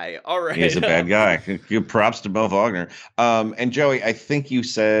bad guy. All right, he's a bad guy. Props to Mo Wagner. And Joey, I think you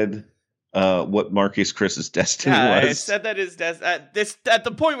said what Marquise Chris's destiny was. I said that his at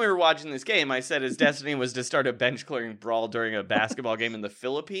the point we were watching this game, I said his destiny was to start a bench clearing brawl during a basketball game in the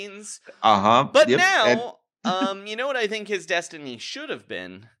Philippines. But now, you know what I think his destiny should have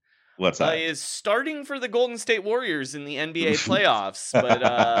been? What's that? Is starting for the Golden State Warriors in the NBA playoffs.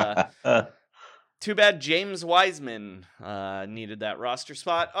 But too bad James Wiseman needed that roster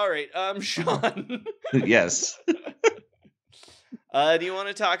spot. All right, Sean. Yes. Do you want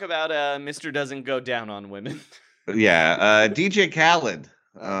to talk about Mr. Doesn't Go Down on Women? Yeah, DJ Khaled.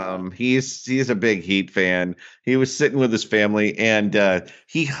 He's a big Heat fan. He was sitting with his family and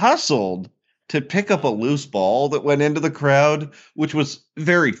he hustled to pick up a loose ball that went into the crowd, which was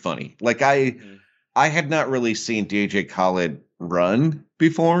very funny. Like I had not really seen DJ Khaled run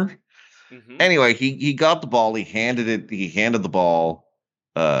before. Anyway, he got the ball, he handed the ball.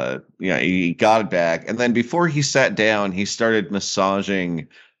 He got it back, and then before he sat down, he started massaging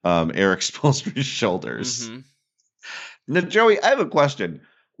Eric Spoelstra's shoulders. Now, Joey, I have a question.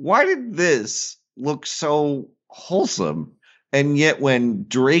 Why did this look so wholesome, and yet when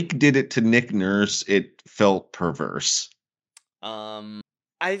Drake did it to Nick Nurse, it felt perverse?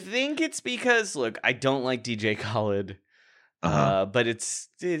 I think it's because, look, I don't like DJ Khaled, but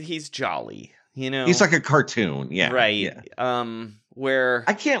he's jolly, you know? He's like a cartoon, yeah. Right. Yeah. Where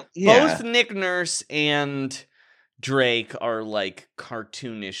I can't. Yeah. Both Nick Nurse and Drake are like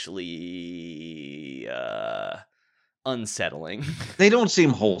cartoonishly unsettling. They don't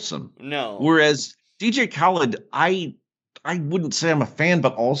seem wholesome. No. Whereas DJ Khaled, I wouldn't say I'm a fan,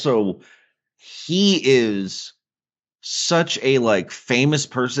 but also he is such a like famous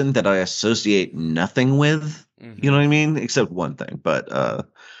person that I associate nothing with. You know what I mean? Except one thing, but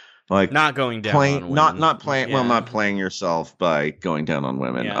like not going down playing, on women. not playing. Yeah. Well, not playing yourself by going down on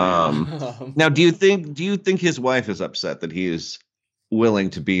women. Yeah. Now, do you think his wife is upset that he is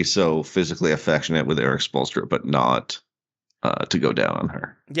willing to be so physically affectionate with Eric Spoelstra, but not to go down on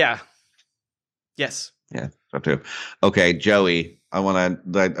her? Yeah. Yes. Yeah. Up to. Okay, Joey.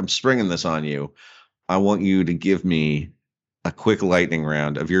 I'm springing this on you. I want you to give me a quick lightning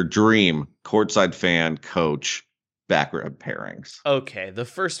round of your dream courtside fan coach background pairings. Okay, the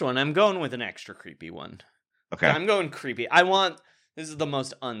first one, I'm going with an extra creepy one. Okay. I'm going creepy. This is the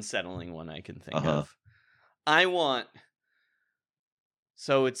most unsettling one I can think of.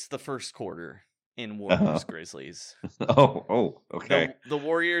 So it's the first quarter in Warriors Grizzlies. Okay. The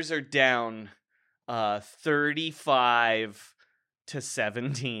Warriors are down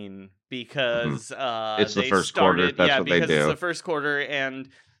 35-17 because it's the first quarter. That's what they do. It's the first quarter, and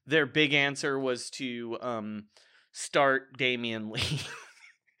their big answer was to start Damian Lee.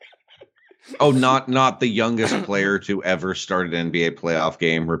 Oh, not the youngest player to ever start an NBA playoff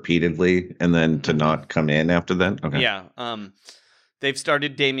game repeatedly, and then to not come in after that. Okay. Yeah. They've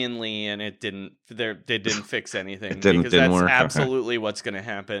started Damian Lee, and it didn't. They didn't fix anything. It didn't that's work. Absolutely what's going to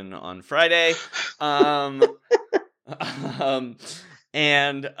happen on Friday.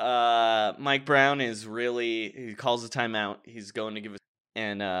 And Mike Brown he calls a timeout. He's going to give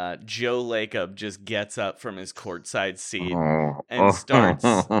and Joe Lacob just gets up from his courtside seat and starts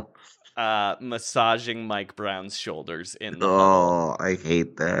massaging Mike Brown's shoulders in the huddle. I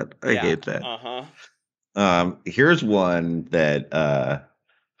hate that. I hate that. Uh-huh. Here's one that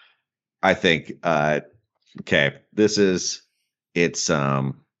I think okay, it's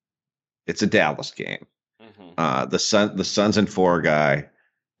a Dallas game. The Suns and 4 guy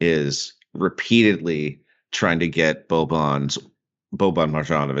is repeatedly trying to get Boban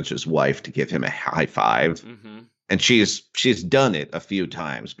Marjanovich's wife to give him a high five. And she's done it a few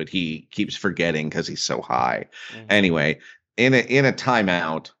times, but he keeps forgetting because he's so high. Anyway, in a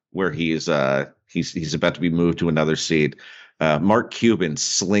timeout where he's about to be moved to another seat, Mark Cuban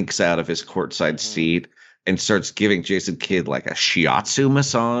slinks out of his courtside seat and starts giving Jason Kidd like a shiatsu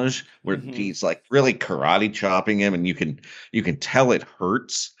massage where he's like really karate chopping him, and you can tell it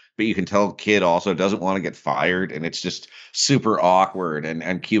hurts, but you can tell Kidd also doesn't want to get fired, and it's just super awkward,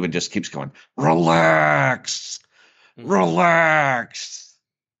 and Cuban just keeps going, relax.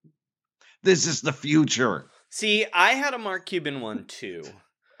 This is the future. See, I had a Mark Cuban one too.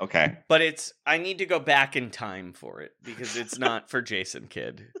 Okay. But I need to go back in time for it because it's not for Jason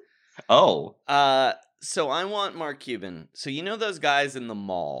Kidd. Oh. So I want Mark Cuban. So you know those guys in the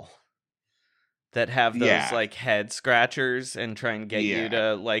mall that have those like head scratchers and try and get you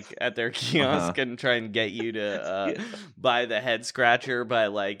to like at their kiosk and try and get you to buy the head scratcher by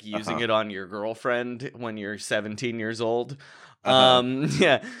like using it on your girlfriend when you're 17 years old. And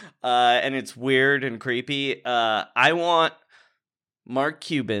it's weird and creepy. I want Mark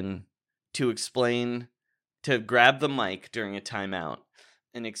Cuban to grab the mic during a timeout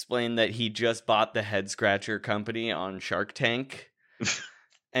and explain that he just bought the head scratcher company on Shark Tank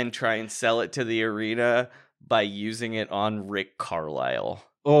and try and sell it to the arena by using it on Rick Carlisle.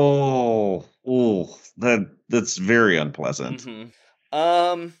 That's very unpleasant.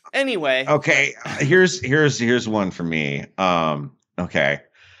 Anyway. Okay, here's one for me. Okay.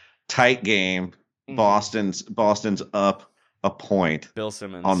 Tight game. Boston's up a point. Bill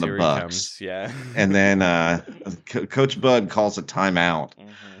Simmons on the Bucks. And then Coach Bud calls a timeout.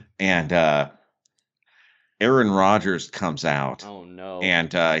 And Aaron Rodgers comes out. Oh no.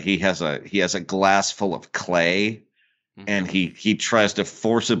 And he has a glass full of clay, and he tries to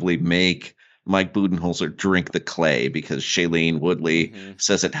forcibly make Mike Budenholzer drink the clay because Shailene Woodley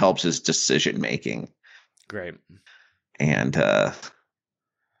says it helps his decision making. Great. And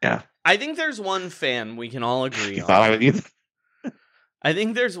yeah. I think there's one fan we can all agree on. I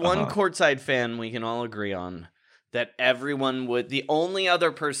think there's one courtside fan we can all agree on that everyone would, the only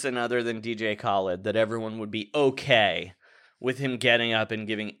other person other than DJ Khaled, that everyone would be okay with him getting up and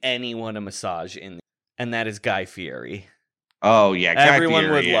giving anyone a massage and that is Guy Fieri. Oh yeah, Guy everyone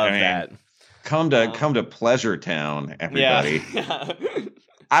Fieri, would love that. Come to Pleasure Town, everybody. Yeah.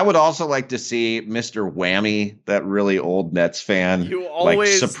 I would also like to see Mr. Whammy, that really old Nets fan. You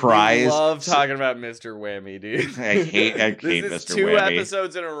always surprise. love talking about Mr. Whammy, dude. I hate Mr. Whammy. This is 2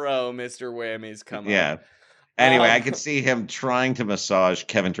 episodes in a row Mr. Whammy's come up. Yeah. Anyway, I could see him trying to massage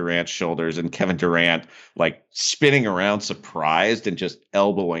Kevin Durant's shoulders and Kevin Durant like spinning around surprised and just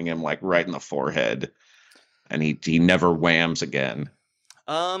elbowing him like right in the forehead. And he never whams again.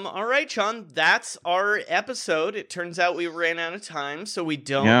 All right, Sean, that's our episode. It turns out we ran out of time, so we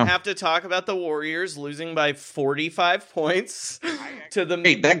don't have to talk about the Warriors losing by 45 points to the...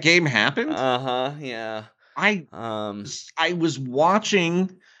 Wait, that game happened? Uh-huh, yeah. I was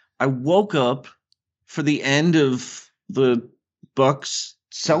watching, I woke up for the end of the Bucks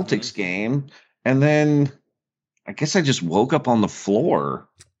Celtics game, and then I guess I just woke up on the floor.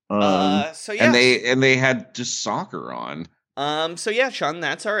 And they had just soccer on. So yeah, Sean,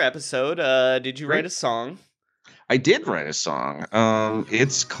 that's our episode. Did you write a song? I did write a song.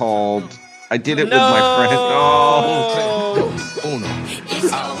 It's called I Did It With My Friend.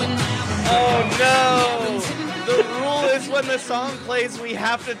 Oh no! The rule is when the song plays, we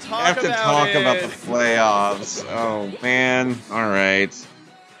have to talk about the playoffs. Oh man. All right.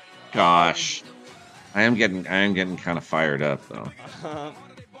 Gosh. I am getting kind of fired up though.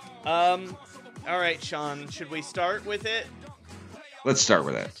 All right, Sean, should we start with it? Let's start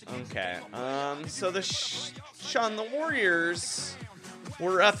with it. Okay. So Sean, the Warriors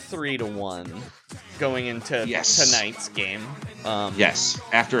were up 3-1 going into tonight's game. Yes,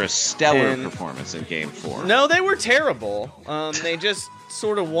 after a stellar performance in Game 4. No, they were terrible. They just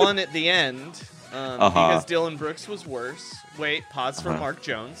sort of won at the end because Dylan Brooks was worse. Wait, pause for Mark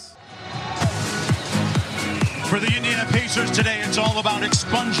Jones. For the Indiana Pacers today, it's all about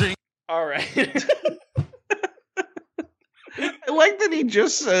expunging. All right. I like that he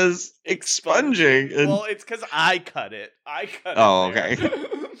just says expunging. Well, it's because I cut it. Okay.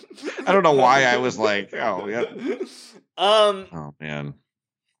 I don't know why I was like, oh, yeah. Oh, man.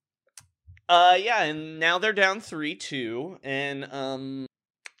 Yeah, and now they're down 3-2, and,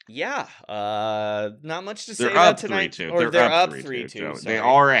 not much to say about tonight. 3-2. Or they're up 3-2. They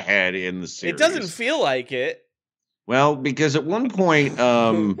are ahead in the series. It doesn't feel like it. Well, because at one point,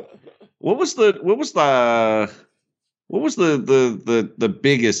 what was the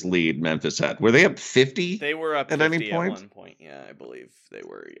biggest lead Memphis had? Were they up 50? They were up 50 at any point? At one point. Yeah, I believe they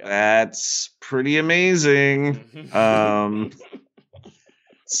were. Yeah. That's pretty amazing.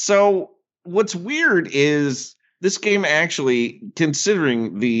 So what's weird is this game actually,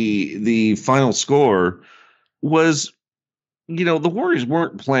 considering the final score, was, the Warriors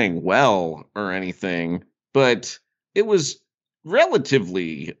weren't playing well or anything, but it was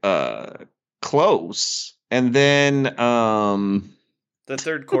relatively close. And then the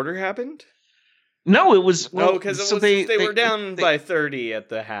third quarter happened? No, it was because they were down by 30 at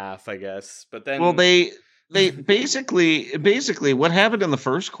the half, I guess. But then they basically what happened in the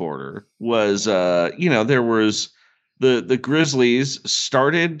first quarter was there was the Grizzlies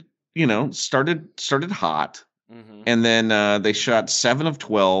started hot, and then they shot 7 of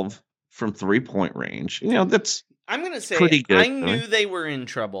 12 from 3-point range. That's I'm going to say pretty good. I knew they were in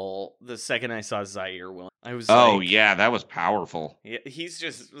trouble the second I saw Zaire Williams. I was that was powerful. Yeah,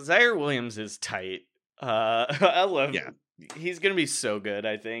 Zaire Williams is tight. I love him. He's going to be so good,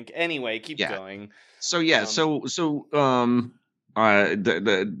 I think. Anyway, keep going. So the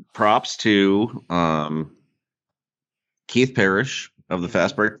props to Keith Parrish of the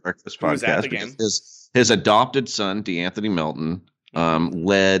Fast Break Breakfast podcast, because his adopted son, DeAnthony Melton,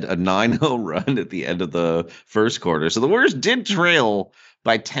 led a 9-0 run at the end of the first quarter. So the Warriors did trail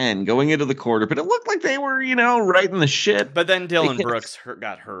by 10 going into the quarter, but it looked like they were, right in the shit. But then Dylan Brooks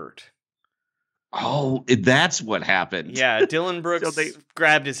got hurt. Oh, that's what happened. Yeah, Dylan Brooks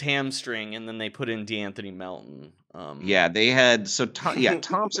grabbed his hamstring, and then they put in DeAnthony Melton. They had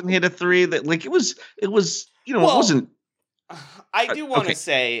Thompson hit a 3 that it was it wasn't. I do want to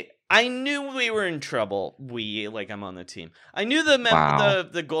say, I knew we were in trouble. I'm on the team. I knew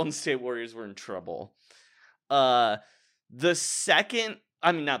the Golden State Warriors were in trouble. Not the second,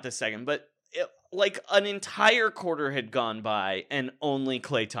 but an entire quarter had gone by and only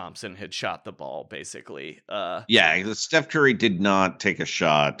Klay Thompson had shot the ball, basically. Steph Curry did not take a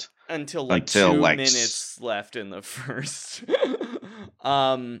shot until 2 minutes left in the first.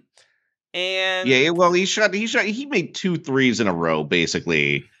 And he made 2 threes in a row,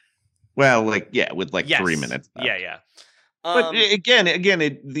 basically. Well, with 3 minutes left. Yeah. But again,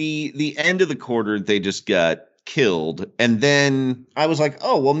 the end of the quarter, they just got killed. And then I was like,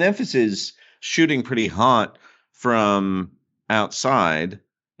 oh, well, Memphis is shooting pretty hot from outside.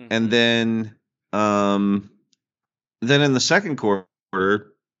 Mm-hmm. And then in the second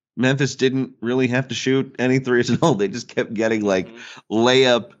quarter, Memphis didn't really have to shoot any threes at all. They just kept getting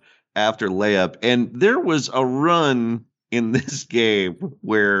layup after layup. And there was a run in this game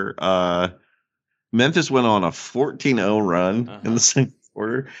where Memphis went on a 14-0 run in the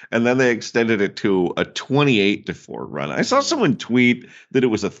quarter, and then they extended it to a 28-4 run. I saw someone tweet that it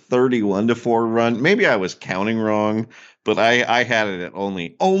was a 31-4 run. Maybe I was counting wrong, but I had it at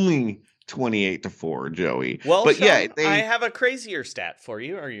only 28-4, Joey. Well, but Sean, yeah, I have a crazier stat for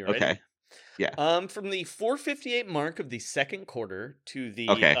you. Are you ready? Okay. Yeah. From the 4:58 mark of the second quarter to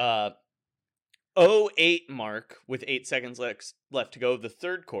the 08 mark with 8 seconds left to go of the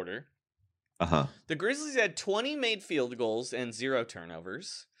third quarter. The Grizzlies had 20 made field goals and 0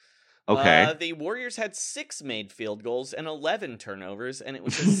 turnovers. Okay. The Warriors had 6 made field goals and 11 turnovers, and it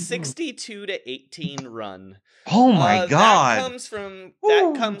was a 62-18 run. Oh my God!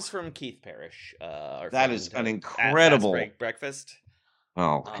 That comes from Keith Parrish. That is an incredible breakfast.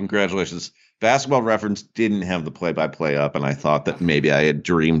 Oh, congratulations! Basketball Reference didn't have the play-by-play up, and I thought that maybe I had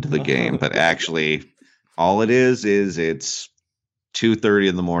dreamed the game, but actually, all it is it's 2:30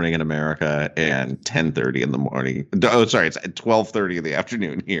 in the morning in America and 10:30 in the morning. Oh, sorry, it's 12:30 in the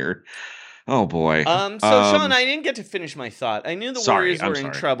afternoon here. Oh boy. So Sean, I didn't get to finish my thought. I knew the Warriors were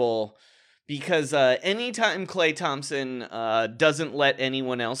in trouble because anytime Klay Thompson doesn't let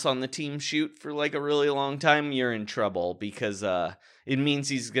anyone else on the team shoot for like a really long time, you're in trouble because it means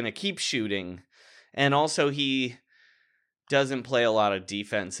he's going to keep shooting, and also he doesn't play a lot of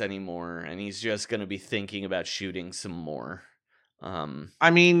defense anymore, and he's just going to be thinking about shooting some more.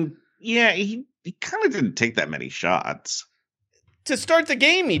 I mean, yeah, he kind of didn't take that many shots. To start the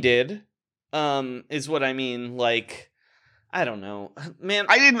game, he did. Is what I mean. Like, I don't know, man.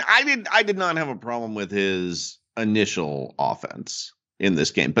 I did not have a problem with his initial offense in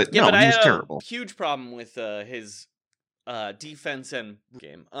this game, but no, he was terrible. Huge problem with his defense and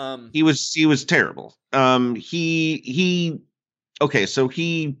game. He was terrible. Okay, so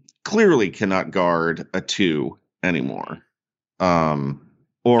he clearly cannot guard a 2 anymore.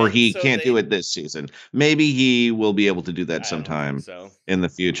 Or he can't do it this season. Maybe he will be able to do that sometime in the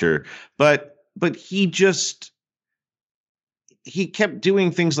future. But he kept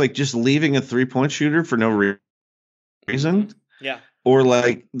doing things like just leaving a 3-point shooter for no reason. Yeah. Or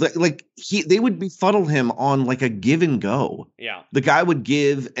they would befuddle him on like a give and go. Yeah. The guy would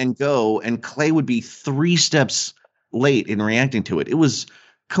give and go, and Klay would be 3 steps late in reacting to it. It was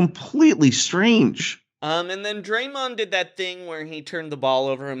completely strange. And then Draymond did that thing where he turned the ball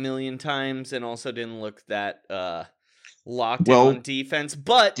over a million times and also didn't look that locked in on defense.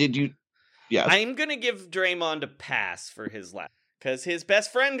 But Yeah, I'm gonna give Draymond a pass for his last because his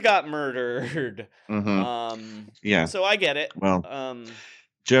best friend got murdered. Yeah, so I get it. Well,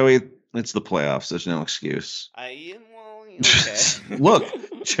 Joey, it's the playoffs. There's no excuse. Okay. Look,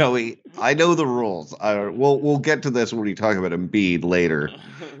 Joey, I know the rules. We'll get to this when we talk about Embiid later.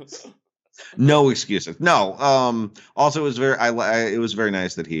 No excuses. No. Also, it was very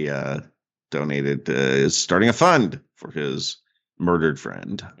nice that he donated, is starting a fund for his murdered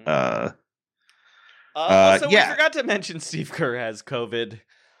friend. Also, we forgot to mention Steve Kerr has COVID.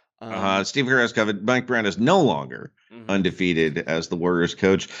 Steve Kerr has COVID. Mike Brown is no longer undefeated as the Warriors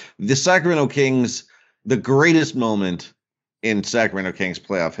coach. The Sacramento Kings, the greatest moment in Sacramento Kings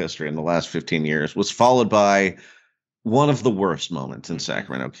playoff history in the last 15 years, was followed by one of the worst moments in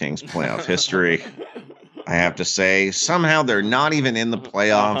Sacramento Kings playoff history. I have to say, somehow they're not even in the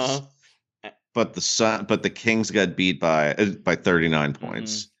playoffs, but the Kings got beat by 39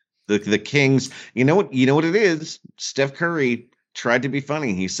 points. The Kings, you know what it is? Steph Curry tried to be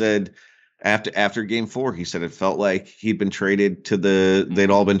funny. He said after game 4, he said it felt like they'd all been traded to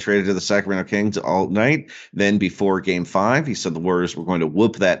the Sacramento Kings all night. Then before game 5, he said the Warriors were going to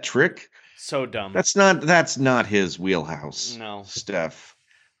whoop that trick. So dumb. That's not his wheelhouse. No. Steph.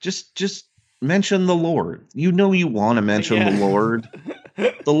 Just mention the Lord. You know you want to mention the Lord.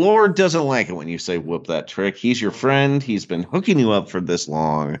 The Lord doesn't like it when you say whoop that trick. He's your friend. He's been hooking you up for this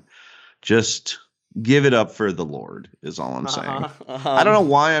long. Just give it up for the Lord is all I'm saying. I don't know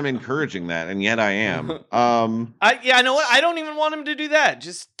why I'm encouraging that, and yet I am. I know what? I don't even want him to do that.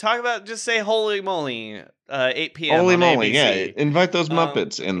 Just say holy moly, 8 p.m. Holy on moly, ABC. yeah. Invite those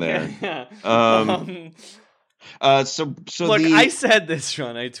Muppets in there. So look, I said this,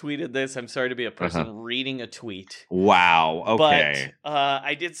 Sean. I tweeted this. I'm sorry to be a person reading a tweet. Wow. Okay. But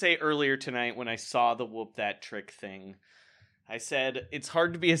I did say earlier tonight when I saw the whoop that trick thing, I said it's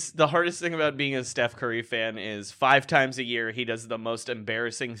hard to be the hardest thing about being a Steph Curry fan is 5 times a year he does the most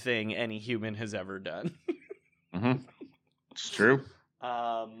embarrassing thing any human has ever done. It's true.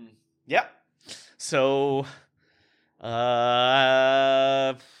 Yeah. So,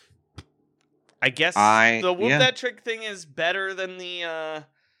 I guess the whoop that trick thing is better than the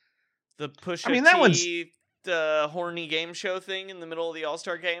Pusha T, the horny game show thing in the middle of the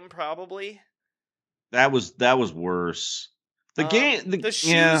All-Star game, probably. That was worse. The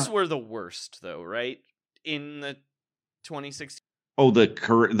shoes were the worst, though, right? In the 2016. Oh,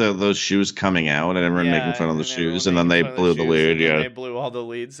 those shoes coming out and everyone making fun of the shoes, and then they blew the lead. Yeah, they blew all the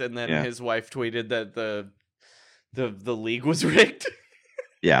leads, and then his wife tweeted that the league was rigged.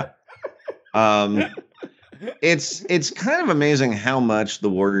 Yeah. It's kind of amazing how much the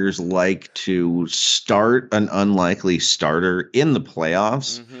Warriors like to start an unlikely starter in the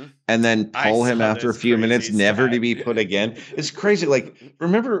playoffs and then pull him after a few minutes, never to be put again. It's crazy. Like,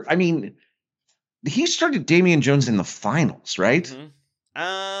 remember, I mean, he started Damian Jones in the finals, right?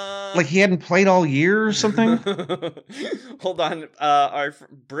 Like he hadn't played all year or something. Hold on, our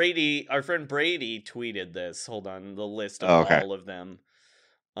friend Brady tweeted this. Hold on, the list of all of them.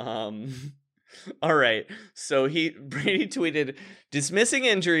 All right, so Brady tweeted, dismissing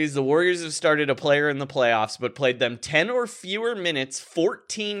injuries, the Warriors have started a player in the playoffs, but played them 10 or fewer minutes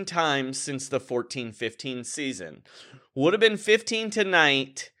 14 times since the 14-15 season. Would have been 15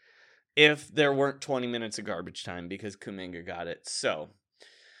 tonight if there weren't 20 minutes of garbage time because Kuminga got it. So,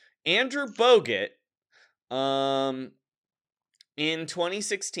 Andrew Bogut, in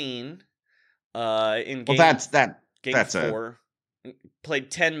 2016, in game, game 4,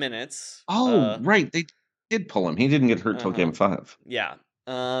 played 10 minutes. Oh, right. They did pull him. He didn't get hurt till game 5. Yeah.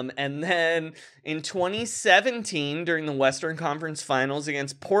 And then in 2017, during the Western Conference Finals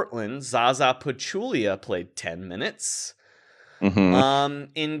against Portland, Zaza Pachulia played 10 minutes.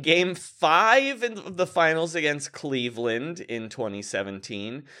 In game 5 of the finals against Cleveland in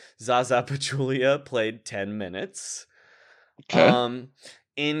 2017, Zaza Pachulia played 10 minutes. Okay.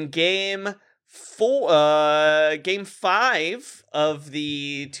 In game 5 of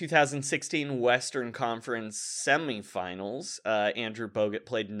the 2016 Western Conference semifinals, Andrew Bogut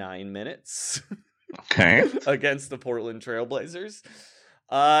played 9 minutes. Okay. Against the Portland Trailblazers.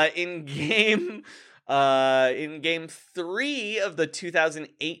 In game 3 of the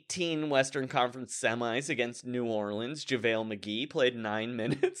 2018 Western Conference semis against New Orleans, JaVale McGee played 9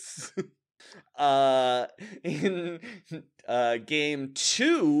 minutes. In game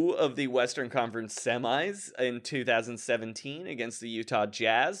 2 of the Western Conference semis in 2017 against the Utah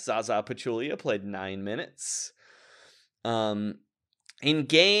Jazz, Zaza Pachulia played 9 minutes. In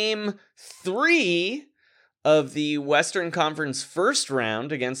game 3 of the Western Conference first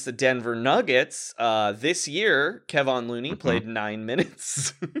round against the Denver Nuggets, this year, Kevon Looney played 9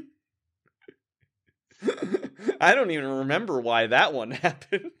 minutes. I don't even remember why that one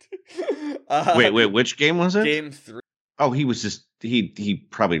happened. Wait, which game was it? Game 3. Oh, he was just he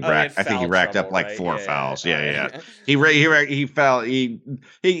probably racked. I think he racked up like 4 fouls. Yeah. He fouled.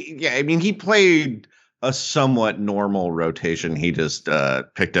 I mean, he played a somewhat normal rotation. He just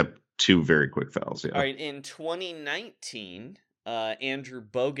picked up 2 very quick fouls. Yeah. All right. In 2019, Andrew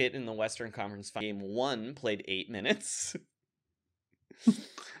Bogut in the Western Conference game 1 played 8 minutes.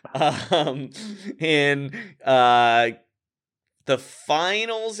 In the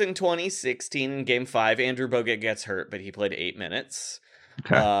finals in 2016 in game 5, Andrew Bogut gets hurt, but he played 8 minutes.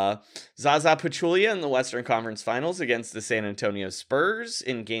 Okay. Zaza Pachulia in the Western Conference Finals against the San Antonio Spurs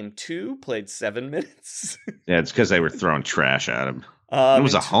in game 2 played 7 minutes. Yeah, it's because they were throwing trash at him. It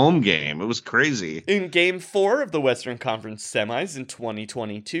was a home game. It was crazy. In game 4 of the Western Conference semis in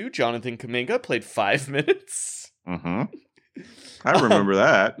 2022, Jonathan Kuminga played 5 minutes. I remember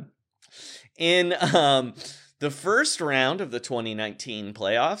that. In the first round of the 2019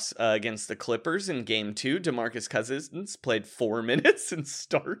 playoffs against the Clippers in game 2, DeMarcus Cousins played 4 minutes and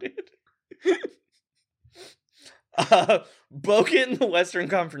started. Bogut in the Western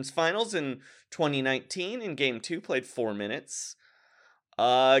Conference Finals in 2019 in game 2 played 4 minutes.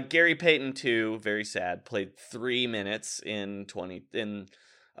 Gary Payton, too, very sad, played 3 minutes in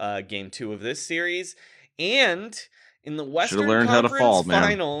game 2 of this series. And in the Western Conference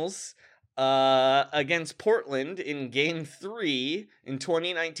Finals against Portland in game 3 in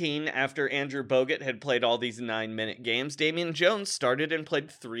 2019, after Andrew Bogut had played all these 9-minute games, Damian Jones started and played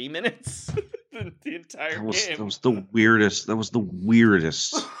 3 minutes the entire game. That was the weirdest. That was the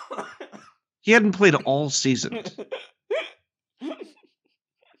weirdest. He hadn't played all season.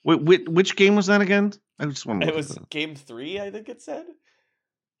 Which game was that again? I just want to. It was game 3, I think it said.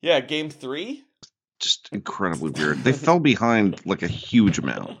 Yeah, game 3. Just incredibly weird. They fell behind like a huge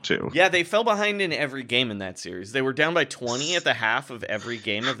amount too. Yeah, they fell behind in every game in that series. They were down by 20 at the half of every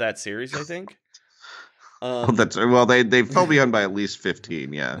game of that series, I think. They fell behind by at least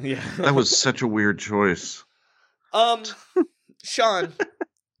 15. Yeah, that was such a weird choice. Sean,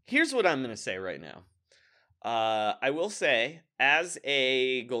 here's what I'm going to say right now. I will say, as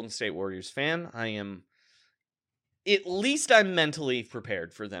a Golden State Warriors fan, I am at least I'm mentally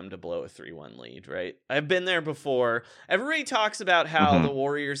prepared for them to blow a 3-1 lead, right? I've been there before. Everybody talks about how the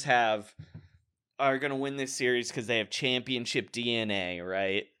Warriors are going to win this series because they have championship DNA,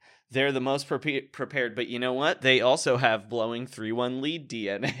 right? They're the most prepared, but you know what? They also have blowing 3-1 lead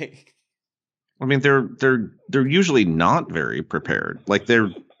DNA. I mean, they're usually not very prepared. Like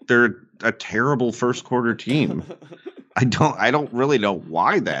they're a terrible first quarter team. I don't really know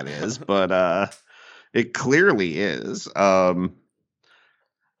why that is, but it clearly is. I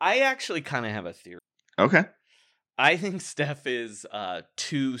actually kind of have a theory. Okay. I think Steph is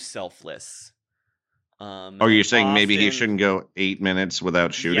too selfless. You're saying maybe he shouldn't go 8 minutes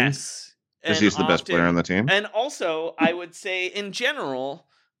without shooting? Yes. Because he's the best player on the team? And also, I would say, in general,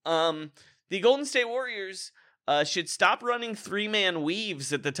 the Golden State Warriors should stop running 3-man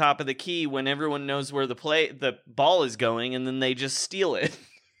weaves at the top of the key when everyone knows where the ball is going, and then they just steal it.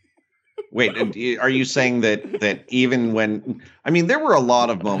 Wait, are you saying that even when... I mean, there were a lot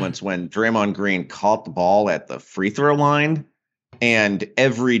of moments when Draymond Green caught the ball at the free throw line, and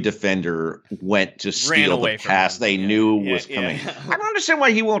every defender went to steal the pass they knew was coming. I don't understand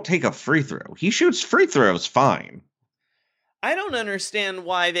why he won't take a free throw. He shoots free throws fine. I don't understand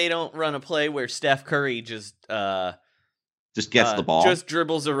why they don't run a play where Steph Curry just gets the ball. Just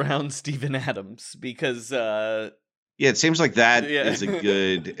dribbles around Steven Adams, because... it seems like that is a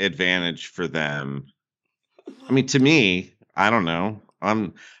good advantage for them. I mean, to me, I don't know.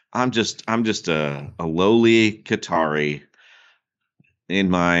 I'm just a lowly Qatari in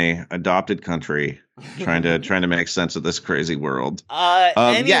my adopted country, trying to make sense of this crazy world.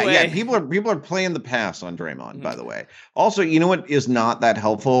 Anyway. People are playing the pass on Draymond, by the way. Also, you know what is not that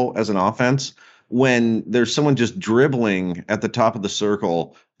helpful as an offense? When there's someone just dribbling at the top of the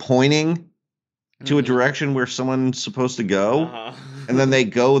circle, pointing to a direction where someone's supposed to go, and then they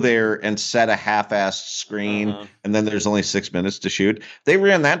go there and set a half-assed screen, and then there's only 6 minutes to shoot. They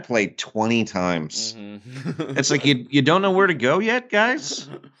ran that play 20 times. It's like you don't know where to go yet, guys.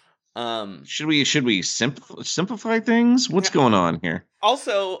 Should we simplify things? What's going on here?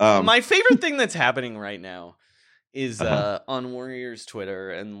 Also, my favorite thing that's happening right now is on Warriors Twitter,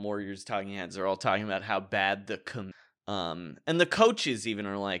 and Warriors talking heads are all talking about how bad and the coaches even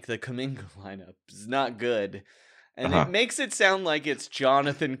are like, the Kuminga lineup is not good. And it makes it sound like it's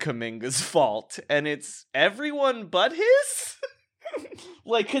Jonathan Kuminga's fault. And it's everyone but his?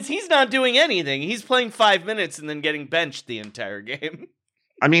 Like, because he's not doing anything. He's playing 5 minutes and then getting benched the entire game.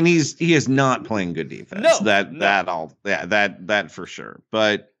 I mean, he is not playing good defense. No, that for sure.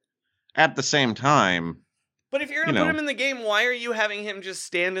 But at the same time... But if you're going to put him in the game, why are you having him just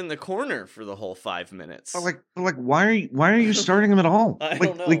stand in the corner for the whole 5 minutes? Like why are you starting him at all? I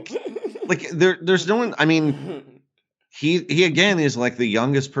don't know. Like there's no one. I mean, he again is like the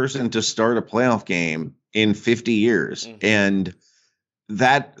youngest person to start a playoff game in 50 years, and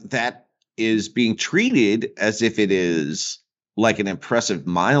that is being treated as if it is like an impressive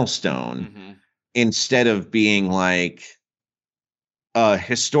milestone instead of being like a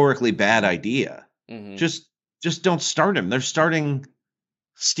historically bad idea. Just don't start him. They're starting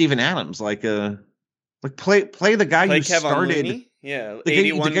Steven Adams play the guy who Kevin started. Looney? Yeah, the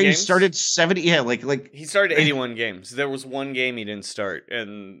 81 guy games? who started 70. Yeah, like he started 81 games. There was one game he didn't start,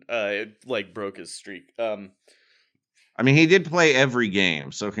 and it broke his streak. I mean, he did play every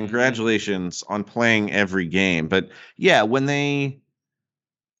game, so congratulations on playing every game. But yeah, when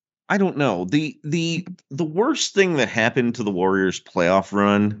I don't know, the worst thing that happened to the Warriors playoff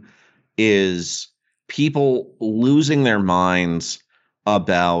run is people losing their minds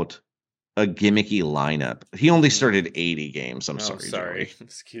about a gimmicky lineup. He only started 80 games. I'm sorry. Joey.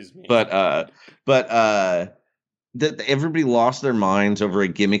 Excuse me. But that everybody lost their minds over a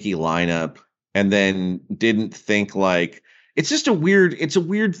gimmicky lineup and then didn't think like it's a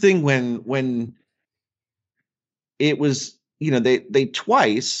weird thing when it was, they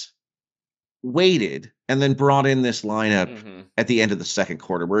twice waited and then brought in this lineup at the end of the second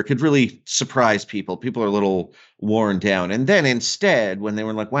quarter where it could really surprise people. People are a little worn down. And then instead, when they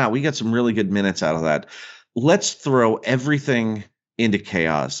were like, wow, we got some really good minutes out of that, let's throw everything into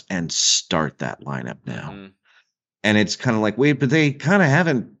chaos and start that lineup now. And it's kind of like, wait, but they kind of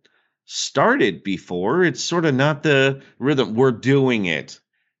haven't started before. It's sort of not the rhythm. We're doing it.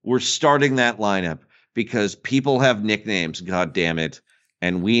 We're starting that lineup because people have nicknames, God damn it.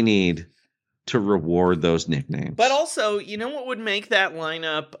 And we need to reward those nicknames. But also, you know what would make that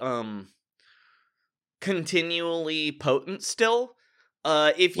lineup continually potent still?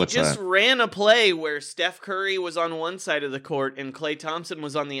 If you ran a play where Steph Curry was on one side of the court and Klay Thompson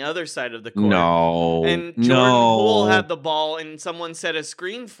was on the other side of the court. And Jordan Poole had the ball and someone set a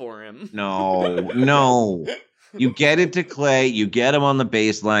screen for him. No. You get it to Clay, you get him on the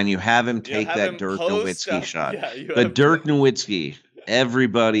baseline, you have him take have that him Dirk post Nowitzki up. shot. Yeah, you the have- Dirk Nowitzki.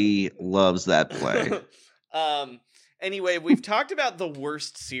 Everybody loves that play. Anyway, we've talked about the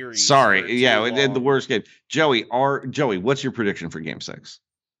worst series. for Sorry, too yeah, it did the long. worst game. Joey, what's your prediction for Game 6?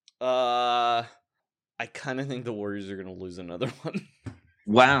 I kind of think the Warriors are going to lose another one.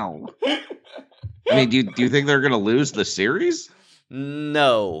 Wow. I mean, do you think they're going to lose the series?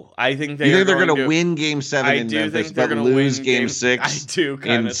 No, I think You think they're going to win Game 7 I in do Memphis, think they're but gonna lose win Game 6 I do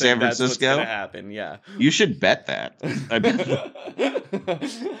kind in of San think that's what's Francisco? going to happen. Yeah. You should bet that.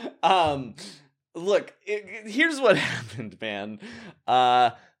 Look, here's what happened, man.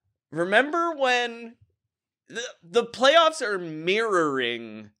 Remember when the playoffs are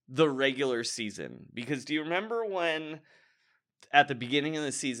mirroring the regular season? Because do you remember when at the beginning of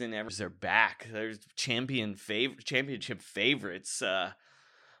the season, they're back? There's championship favorites.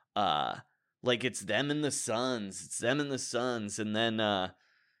 Like it's them and the Suns. It's them and the Suns, and then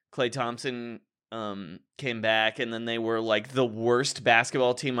Klay Thompson came back, and then they were like the worst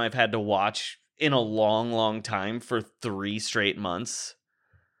basketball team I've had to watch in a long, long time for 3 straight months.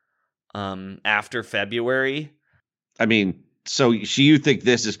 After February. I mean, so you think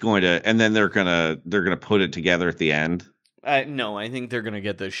this is going to, and then they're gonna put it together at the end? No, I think they're gonna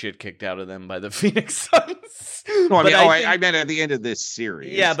get the shit kicked out of them by the Phoenix Suns. No, I mean, think, I meant at the end of this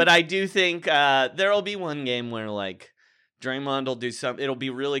series. Yeah, but I do think there'll be one game where like Draymond will do something. It'll be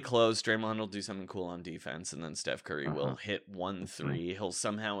really close. Draymond will do something cool on defense, and then Steph Curry will hit 1-3. He'll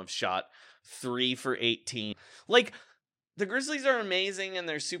somehow have shot 3 for 18. Like, the Grizzlies are amazing and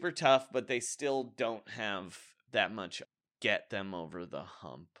they're super tough, but they still don't have that much get them over the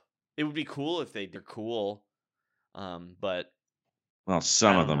hump. It would be cool if they're cool, but well,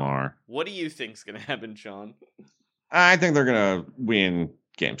 some of them are. What do you think's gonna happen, Sean? I think they're gonna win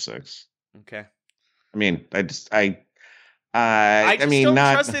Game 6. Okay. I mean, I just don't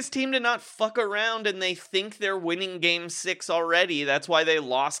trust this team to not fuck around, and they think they're winning Game 6 already. That's why they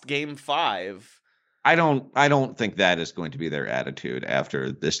lost Game 5. I don't think that is going to be their attitude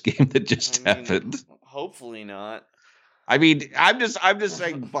after this game that just happened. Hopefully not. I mean, I'm just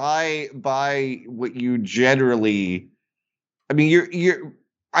saying by what you generally. I mean, you're.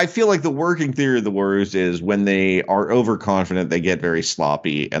 I feel like the working theory of the Warriors is when they are overconfident, they get very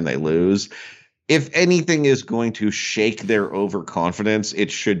sloppy and they lose. If anything is going to shake their overconfidence,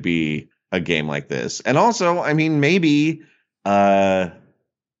 it should be a game like this. And also, I mean, maybe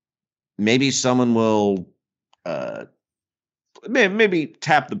someone will maybe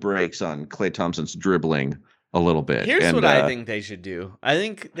tap the brakes on Klay Thompson's dribbling a little bit. Here's what I think they should do. I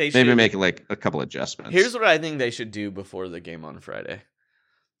think they should maybe make like a couple adjustments. Here's what I think they should do before the game on Friday.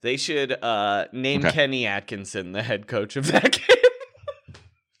 They should name Kenny Atkinson the head coach of that game.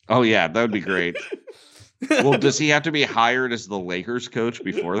 Oh yeah, that would be great. Well, does he have to be hired as the Lakers coach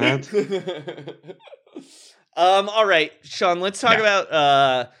before that? All right, Sean, let's talk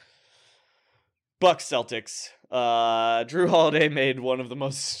about Bucks Celtics. Drew Holiday made one of the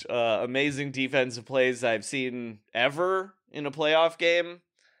most amazing defensive plays I've seen ever in a playoff game.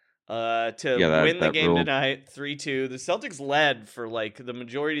 To win the game tonight, 3-2. The Celtics led for like the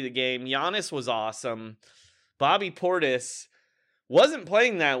majority of the game. Giannis was awesome. Bobby Portis wasn't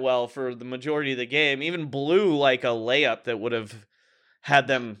playing that well for the majority of the game. Even blew like a layup that would have had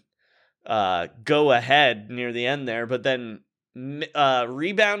them go ahead near the end there, but then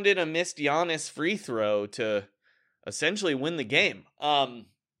rebounded a missed Giannis free throw to essentially win the game.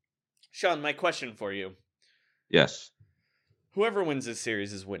 Sean, my question for you. Yes. Whoever wins this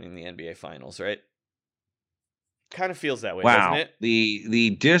series is winning the NBA Finals, right? Kind of feels that way, wow. doesn't it? The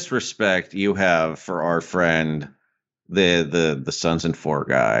disrespect you have for our friend, the Suns and 4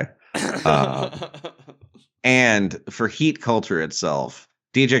 guy, and for Heat culture itself.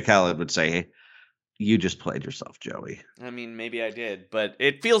 DJ Khaled would say, "Hey, you just played yourself, Joey." I mean, maybe I did, but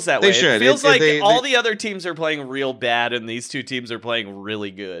it feels that way. They should. It feels like all the other teams are playing real bad, and these two teams are playing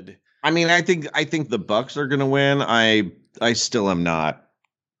really good. I mean, I think the Bucks are going to win. I still am not.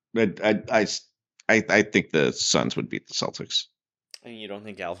 I think the Suns would beat the Celtics. And you don't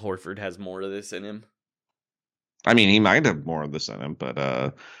think Al Horford has more of this in him? I mean, he might have more of this in him,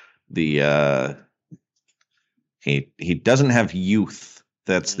 but he doesn't have youth.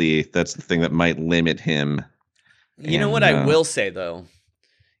 That's the thing that might limit him. You know what I will say though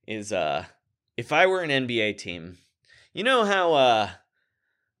is if I were an NBA team, you know how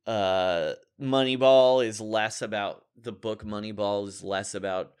Moneyball is less about the book. Moneyball is less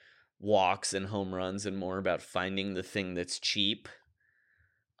about walks and home runs and more about finding the thing that's cheap.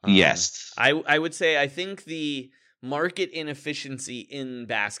 Yes. I would say I think the market inefficiency in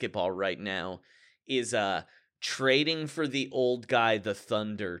basketball right now is trading for the old guy the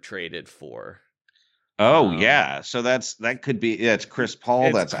Thunder traded for. Oh yeah, so that could be it's Chris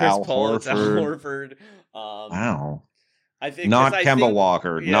Paul. That's Chris Al Paul, Horford. it's Al Horford. Wow. I think not I Kemba think,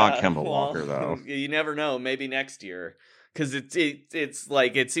 Walker. Yeah, Not Kemba Walker though. You never know. Maybe next year, because it's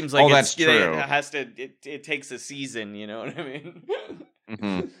like it seems like that's true. It has to. It takes a season. You know what I mean?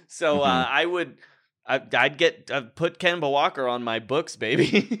 Mm-hmm. So I'd put Kemba Walker on my books,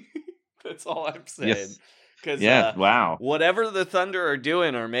 baby. That's all I'm saying. Yes. Because wow. Whatever the Thunder are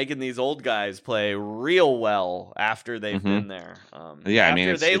doing are making these old guys play real well after they've been there.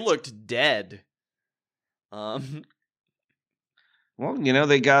 After they looked dead. Well,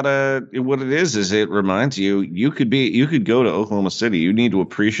 they got what it is it reminds you could go to Oklahoma City. You need to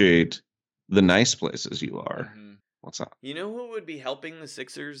appreciate the nice places you are. Mm-hmm. What's up? You know who would be helping the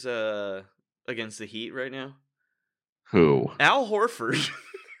Sixers against the Heat right now? Who? Al Horford.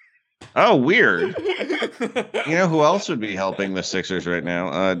 Oh, weird. You know who else would be helping the Sixers right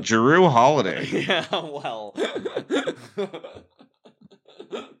now? Jrue Holiday. Yeah, well.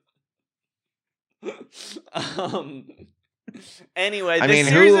 Anyway, the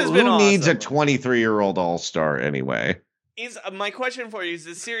series has been awesome. Who needs a 23-year-old all-star anyway? My question for you is: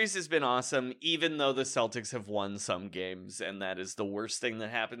 the series has been awesome, even though the Celtics have won some games, and that is the worst thing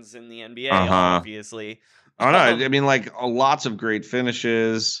that happens in the NBA, obviously. Oh no, I mean lots of great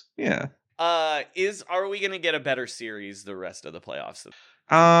finishes. Yeah. Are we going to get a better series the rest of the playoffs?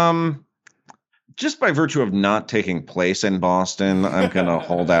 Just by virtue of not taking place in Boston, I'm going to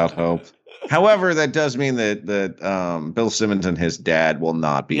hold out hope. However, that does mean that Bill Simmons and his dad will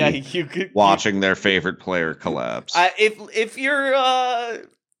not be watching their favorite player collapse. If you're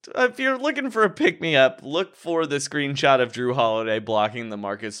looking for a pick-me-up, look for the screenshot of Jrue Holiday blocking the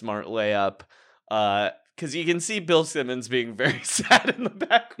Marcus Smart layup. Because you can see Bill Simmons being very sad in the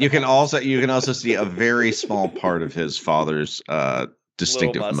background. You can also see a very small part of his father's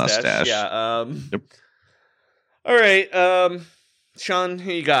distinctive mustache. Yeah. Yep. All right, Sean,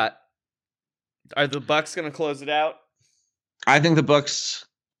 who you got? Are the Bucks going to close it out? I think the Bucks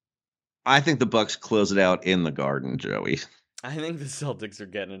close it out in the Garden, Joey. I think the Celtics are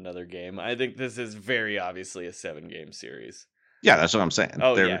getting another game. I think this is very obviously a 7-game series. Yeah, that's what I'm saying.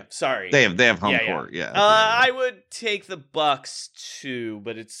 Oh, yeah. Sorry. They have home court. Yeah. I would take the Bucks too,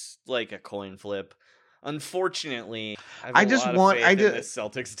 but it's like a coin flip. Unfortunately, I just want this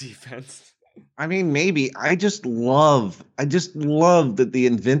Celtics defense. I mean, maybe I just love that the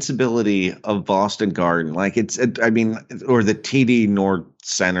invincibility of Boston Garden, or the TD Nord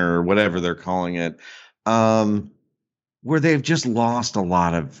Center, or whatever they're calling it, where they've just lost a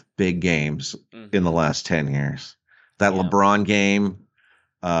lot of big games in the last 10 years. That LeBron game,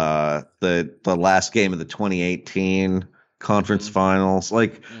 the last game of the 2018 conference finals.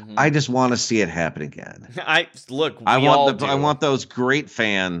 I just want to see it happen again. I want those great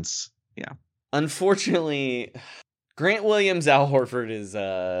fans. Yeah. Unfortunately, Grant Williams, Al Horford is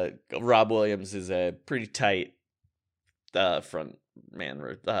Rob Williams is a pretty tight front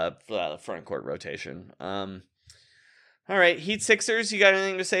court rotation. All right, Heat Sixers. You got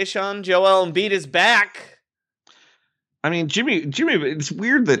anything to say, Sean? Joel Embiid is back. I mean, Jimmy, it's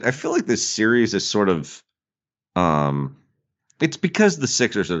weird that I feel like this series is sort of, it's because the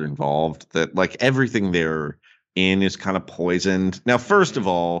Sixers are involved that everything they're in is kind of poisoned. Now, first of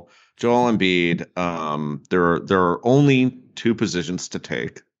all, Joel Embiid, there are only two positions to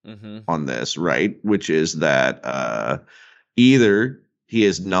take on this, right? Which is that either he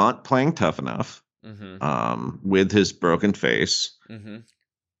is not playing tough enough with his broken face,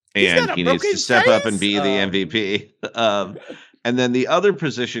 and he needs to step up and be the MVP. And then the other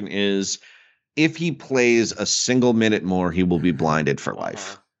position is if he plays a single minute more, he will be blinded for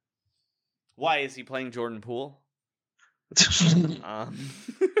life. Why is he playing Jordan Poole?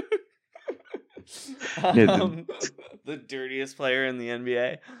 The dirtiest player in the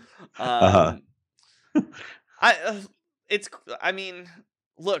NBA.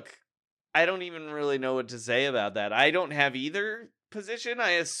 Look, I don't even really know what to say about that. I don't have either position.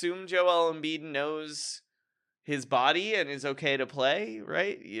 I assume Joel Embiid knows his body and is okay to play,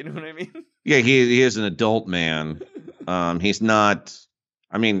 right? You know what I mean? Yeah, he is an adult man. He's not.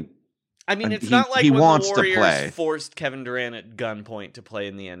 It's not like he when wants the Warriors to play. Forced Kevin Durant at gunpoint to play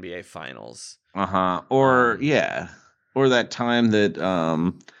in the NBA Finals. Or that time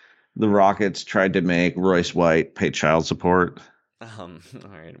that the Rockets tried to make Royce White pay child support. All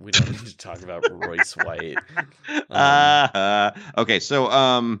right, we don't need to talk about Royce White. Okay,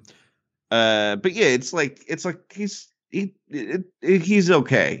 so but yeah, it's like he's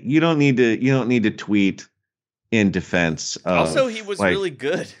okay. You don't need to tweet in defense. Also, he was like, really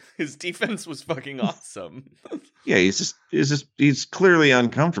good. His defense was fucking awesome. Yeah, he's clearly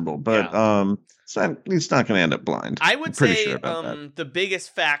uncomfortable, but he's not going to end up blind. I would pretty say sure about that. the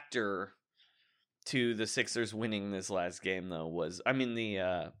biggest factor to the Sixers winning this last game, though, was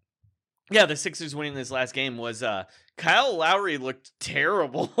the Sixers winning this last game was Kyle Lowry looked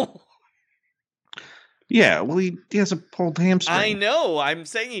terrible. Yeah, well, he has a pulled hamstring. I know. I'm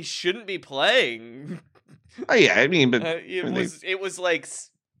saying he shouldn't be playing. Oh yeah, I mean, but it was like,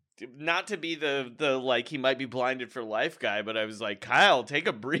 not to be the like he might be blinded for life guy, but I was like, Kyle, take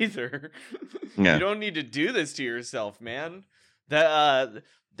a breather. Yeah. You don't need to do this to yourself, man. That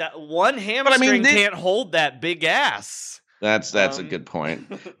one hamstring can't hold that big ass. That's a good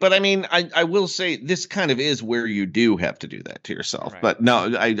point. But I mean, I will say this kind of is where you do have to do that to yourself. Right. But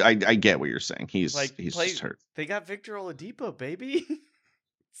no, I get what you're saying. He's just hurt. They got Victor Oladipo, baby.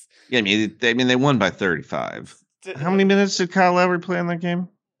 Yeah, I mean they won by 35. How many minutes did Kyle Lowry play in that game?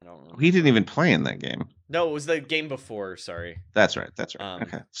 I don't know. He didn't even play in that game. No, it was the game before. Sorry. That's right.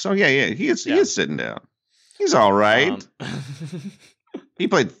 Okay. So yeah, he is sitting down. He's all right. He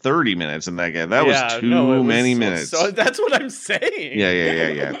played 30 minutes in that game. That was too many minutes. So that's what I'm saying.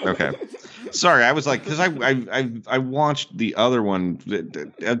 Yeah. Okay. Sorry, I was like, because I watched the other one.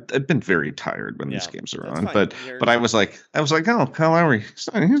 I've been very tired when these games are on, but I was like, oh, Kyle Lowry, he's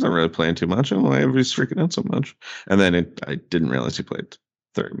not really playing too much. I don't know why everybody's freaking out so much. And then I didn't realize he played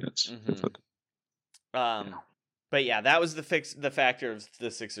 30 minutes. Mm-hmm. But yeah, that was the factor of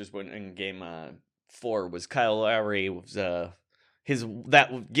the Sixers winning game 4 was Kyle Lowry was the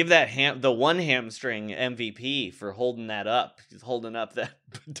one hamstring MVP for holding that up. He's holding up that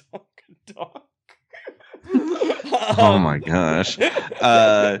donk. Oh my gosh. What's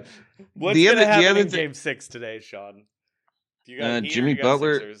going to happen in Game 6 today, Sean? You got Jimmy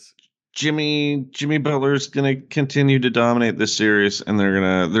Butler. Jimmy Butler's going to continue to dominate this series, and they're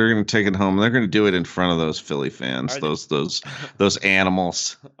gonna take it home. They're going to do it in front of those Philly fans. Those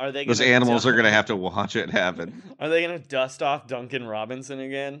animals. Those animals are going to have to watch it happen. Are they going to dust off Duncan Robinson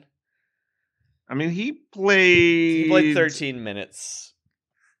again? I mean, he played 13 minutes.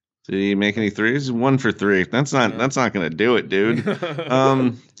 Did he make any threes? 1 for 3. That's not going to do it, dude.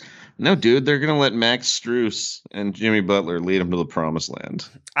 No, dude, they're gonna let Max Strus and Jimmy Butler lead them to the promised land.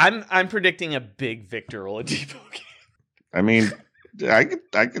 I'm predicting a big Victor Oladipo game. I mean,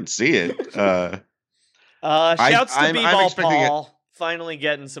 I could see it. Shouts to B-Ball Paul finally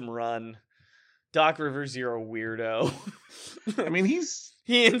getting some run. Doc Rivers, you're a weirdo. I mean, he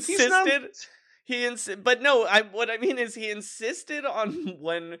insisted. But no, what I mean is he insisted on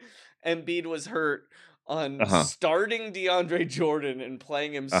when Embiid was hurt. On starting DeAndre Jordan and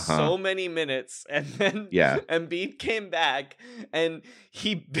playing him so many minutes, and then Embiid came back and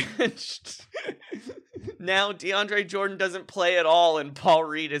he benched. Now DeAndre Jordan doesn't play at all, and Paul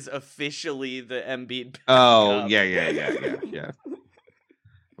Reed is officially the Embiid backup. Oh yeah.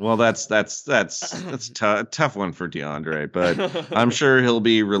 Well, that's a tough one for DeAndre, but I'm sure he'll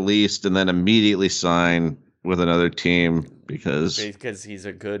be released and then immediately sign with another team because he's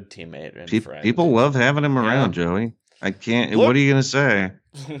a good teammate and friend. People love having him around, Joey. I can't. What are you gonna say?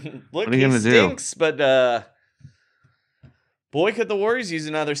 Look, what are you gonna stinks, do? But boy, could the Warriors use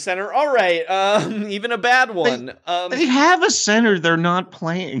another center. All right, even a bad one. They have a center. They're not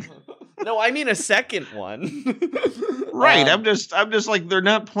playing. No, I mean a second one. Right. I'm just like they're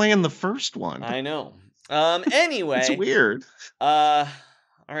not playing the first one. I know. Anyway, it's weird.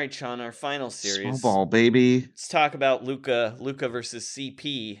 All right, Sean, our final series. Small ball, baby. Let's talk about Luka versus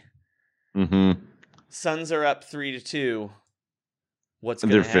CP. Mm-hmm. Suns are up 3-2. What's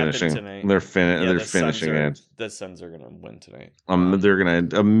going to happen tonight? They're finishing it. The Suns are going to win tonight. They're going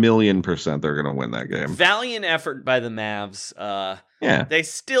to 1,000,000% they're going to win that game. Valiant effort by the Mavs. Yeah. It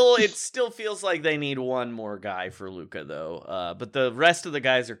still feels like they need one more guy for Luka though. But the rest of the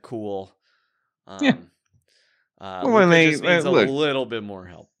guys are cool. Yeah. Luka just needs a little bit more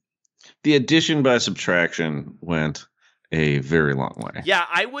help. The addition by subtraction went a very long way. Yeah,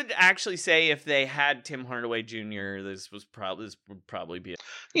 I would actually say if they had Tim Hardaway Jr., this would probably be it.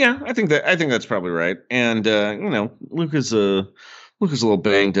 Yeah, I think that's probably right. And Luka's a little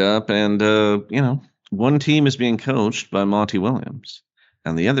banged up, and one team is being coached by Monty Williams,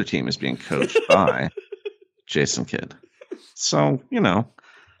 and the other team is being coached by Jason Kidd. So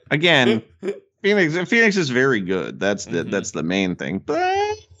again. Phoenix is very good. That's the main thing. But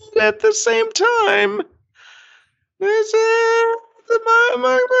at the same time, there's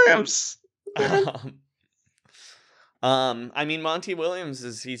the Williams. I mean, Monty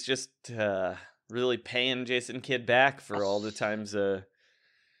Williams he's just really paying Jason Kidd back for all the times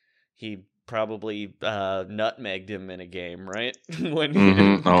he probably nutmegged him in a game, right? When he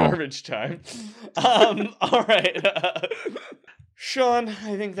did garbage time. All right. Sean,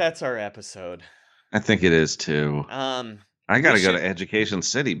 I think that's our episode. I think it is too. I gotta go to Education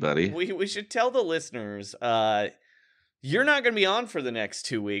City, buddy. We should tell the listeners, you're not going to be on for the next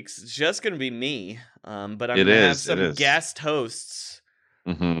 2 weeks. It's just going to be me. But I'm going to have some guest hosts.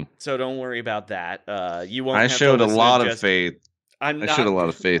 Mm-hmm. So don't worry about that. You won't. I showed a lot of faith. I showed a lot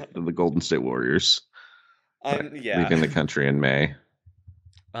of faith in the Golden State Warriors. Leaving the country in May.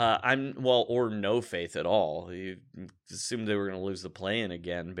 Or no faith at all. You assumed they were going to lose the play-in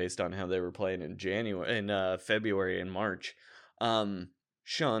again based on how they were playing in February and March.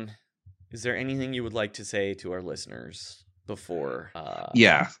 Sean, is there anything you would like to say to our listeners before?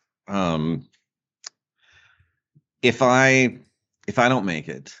 Yeah. If I don't make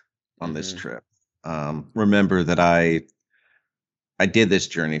it on this trip, remember that I did this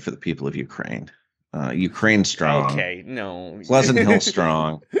journey for the people of Ukraine. Ukraine strong. Okay, no. Pleasant Hill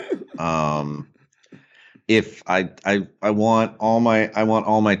strong. If I want all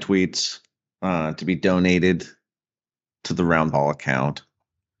my tweets to be donated to the Roundball account.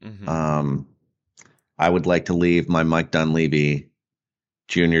 Mm-hmm. I would like to leave my Mike Dunleavy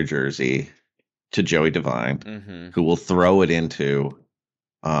Jr. jersey to Joey Devine, who will throw it into.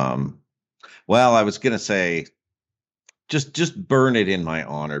 I was gonna say, just burn it in my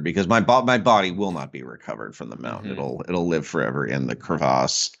honor, because my body will not be recovered from the mountain. It'll live forever in the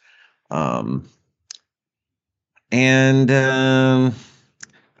crevasse. I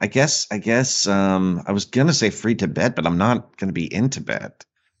guess I was gonna say free Tibet, but I'm not gonna be in Tibet.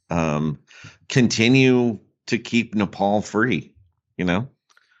 Continue to keep Nepal free,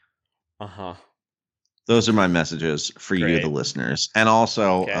 Those are my messages for you, the listeners. And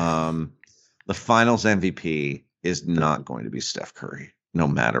also, the finals MVP is not going to be Steph Curry, no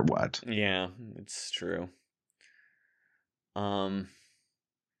matter what. Yeah, it's true. Even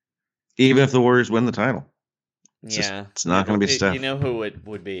if the Warriors win the title. It's not going to be Steph. You know who it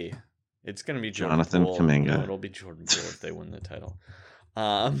would be? It's going to be Jonathan Kuminga. No, it'll be Jordan Poole if they win the title.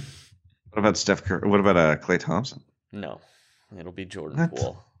 What about Steph Curry? What about Klay Thompson? No, it'll be Jordan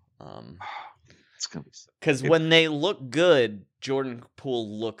Poole. It's gonna be because when they look good, Jordan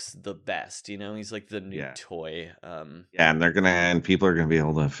Poole looks the best. He's like the new toy. And people are gonna be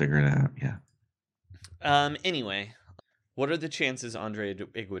able to figure it out. Yeah. Anyway, what are the chances Andre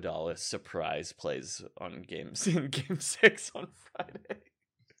Iguodala surprise plays in Game 6 on Friday?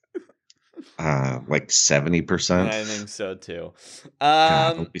 Like 70%. I think so too.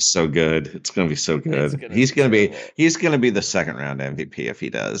 It'll be so good. It's gonna be so good. He's gonna be the second round MVP if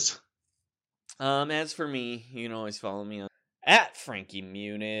he does. As for me, you can always follow me on at Frankie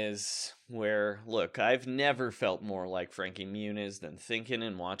Muniz, where look, I've never felt more like Frankie Muniz than thinking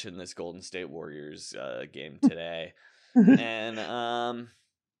and watching this Golden State Warriors game today. And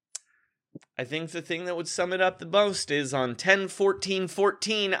I think the thing that would sum it up the most is on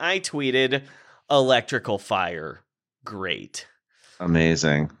 10/14/14, I tweeted electrical fire. Great.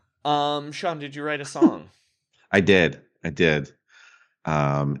 Amazing. Sean, did you write a song? I did. It's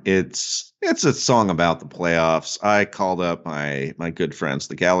a song about the playoffs. I called up my good friends,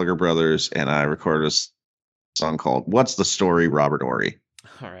 the Gallagher brothers, and I recorded a song called "What's the Story, Robert Horry."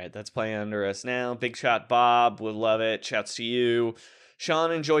 All right, that's playing under us now. Big Shot Bob would love it. Shouts to you.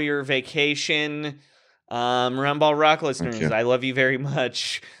 Sean, enjoy your vacation. Roundball Rock listeners, I love you very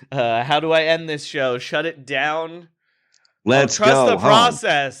much. How do I end this show? Shut it down? Let's trust go the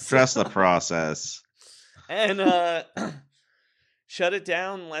process. Trust the process. And shut it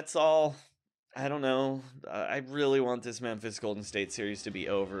down. Let's all, I don't know. I really want this Memphis Golden State series to be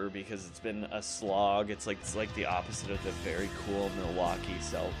over because it's been a slog. It's like the opposite of the very cool Milwaukee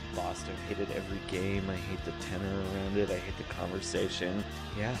Boston. Hated every game. I hate the tenor around it. I hate the conversation.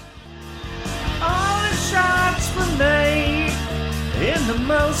 Yeah. All the shots were made in the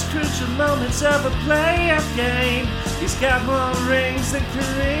most crucial moments of a playoff game. He's got more rings than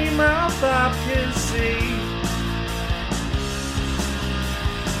Kareem Abdul can see.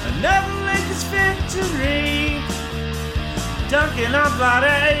 Another Lakers victory, dunking on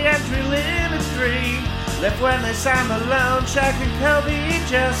Body and drilling a three. Left when they signed Malone, Shaq and Kobe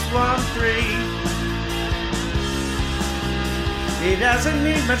just won 3. He doesn't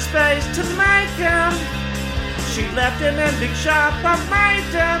need much space to make him. She left him in Big Shot, but made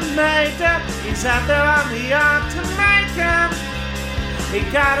him. He's out there on the arc to make him. He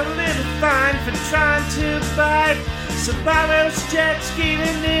got a little fine for trying to bite Subaru's jet ski,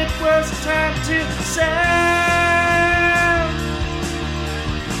 and it was time to sail.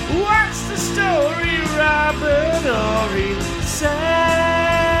 What's the story, Robert Horry? Sail.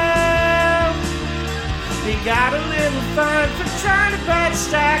 got a little fun for trying to buy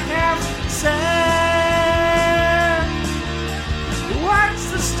Stackhouse. Sam,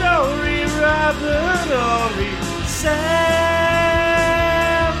 what's the story, Robert Horry? Sam,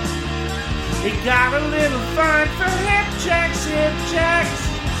 he got a little fun for hip checks, hip checks.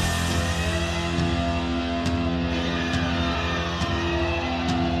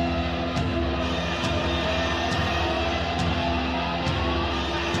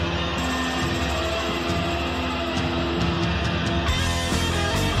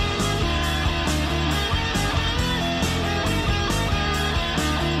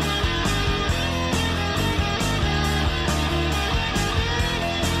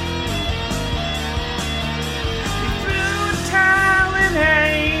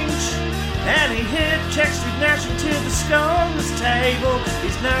 Checks with Nashville to the scoreless table.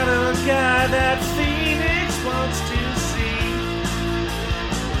 He's not a guy that Phoenix wants to see.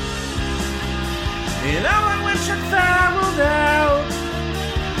 And Owen Winchuk fouled out.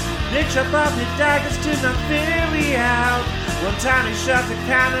 Nick shot off his daggers to knock Philly out. One time he shot the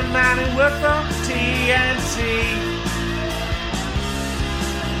counter man and worked for TNT.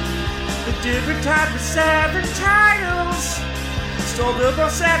 The dude retired with 7 titles. Stole the ball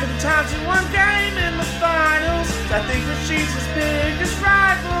 7 times in one game in the finals. I think Rasheed's his biggest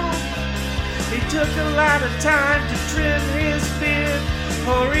rival. He took a lot of time to trim his beard.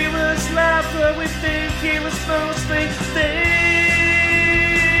 Horry was loud, but we think he was mostly thin.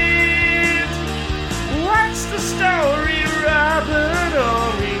 What's the story, Robert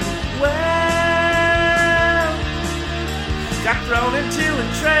Horry? Well, got thrown into a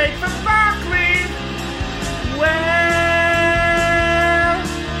trade for Barkley. Well,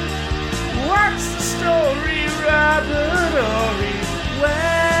 what's the story, Robert Horry?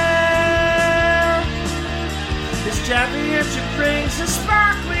 Well, his championship brings a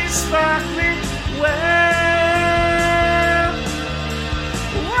sparkly, sparkly. Well,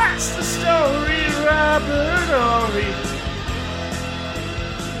 what's the story, Robert Horry?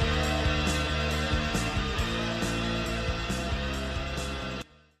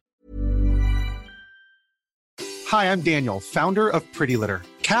 Hi, I'm Daniel, founder of Pretty Litter.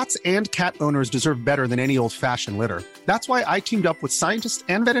 Cats and cat owners deserve better than any old-fashioned litter. That's why I teamed up with scientists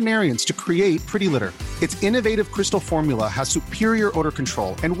and veterinarians to create Pretty Litter. Its innovative crystal formula has superior odor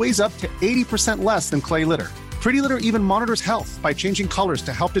control and weighs up to 80% less than clay litter. Pretty Litter even monitors health by changing colors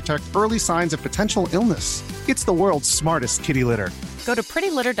to help detect early signs of potential illness. It's the world's smartest kitty litter. Go to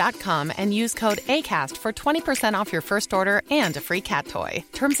prettylitter.com and use code ACAST for 20% off your first order and a free cat toy.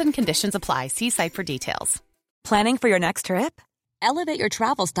 Terms and conditions apply. See site for details. Planning for your next trip? Elevate your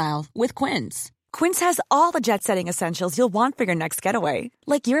travel style with Quince. Quince has all the jet-setting essentials you'll want for your next getaway,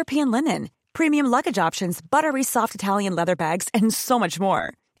 like European linen, premium luggage options, buttery soft Italian leather bags, and so much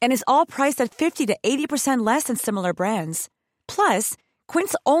more. And is all priced at 50 to 80% less than similar brands. Plus,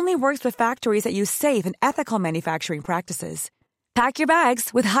 Quince only works with factories that use safe and ethical manufacturing practices. Pack your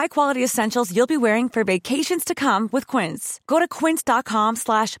bags with high-quality essentials you'll be wearing for vacations to come with Quince. Go to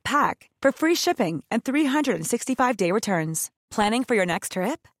quince.com/pack for free shipping and 365-day returns. Planning for your next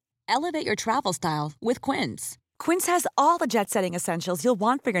trip? Elevate your travel style with Quince. Quince has all the jet-setting essentials you'll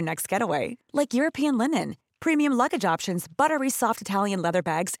want for your next getaway, like European linen, premium luggage options, buttery soft Italian leather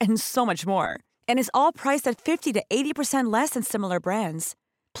bags, and so much more. And is all priced at 50 to 80% less than similar brands.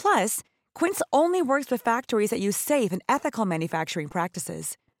 Plus, Quince only works with factories that use safe and ethical manufacturing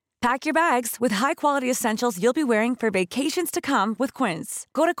practices. Pack your bags with high-quality essentials you'll be wearing for vacations to come with Quince.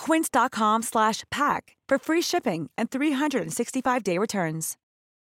 Go to quince.com/pack for free shipping and 365-day returns.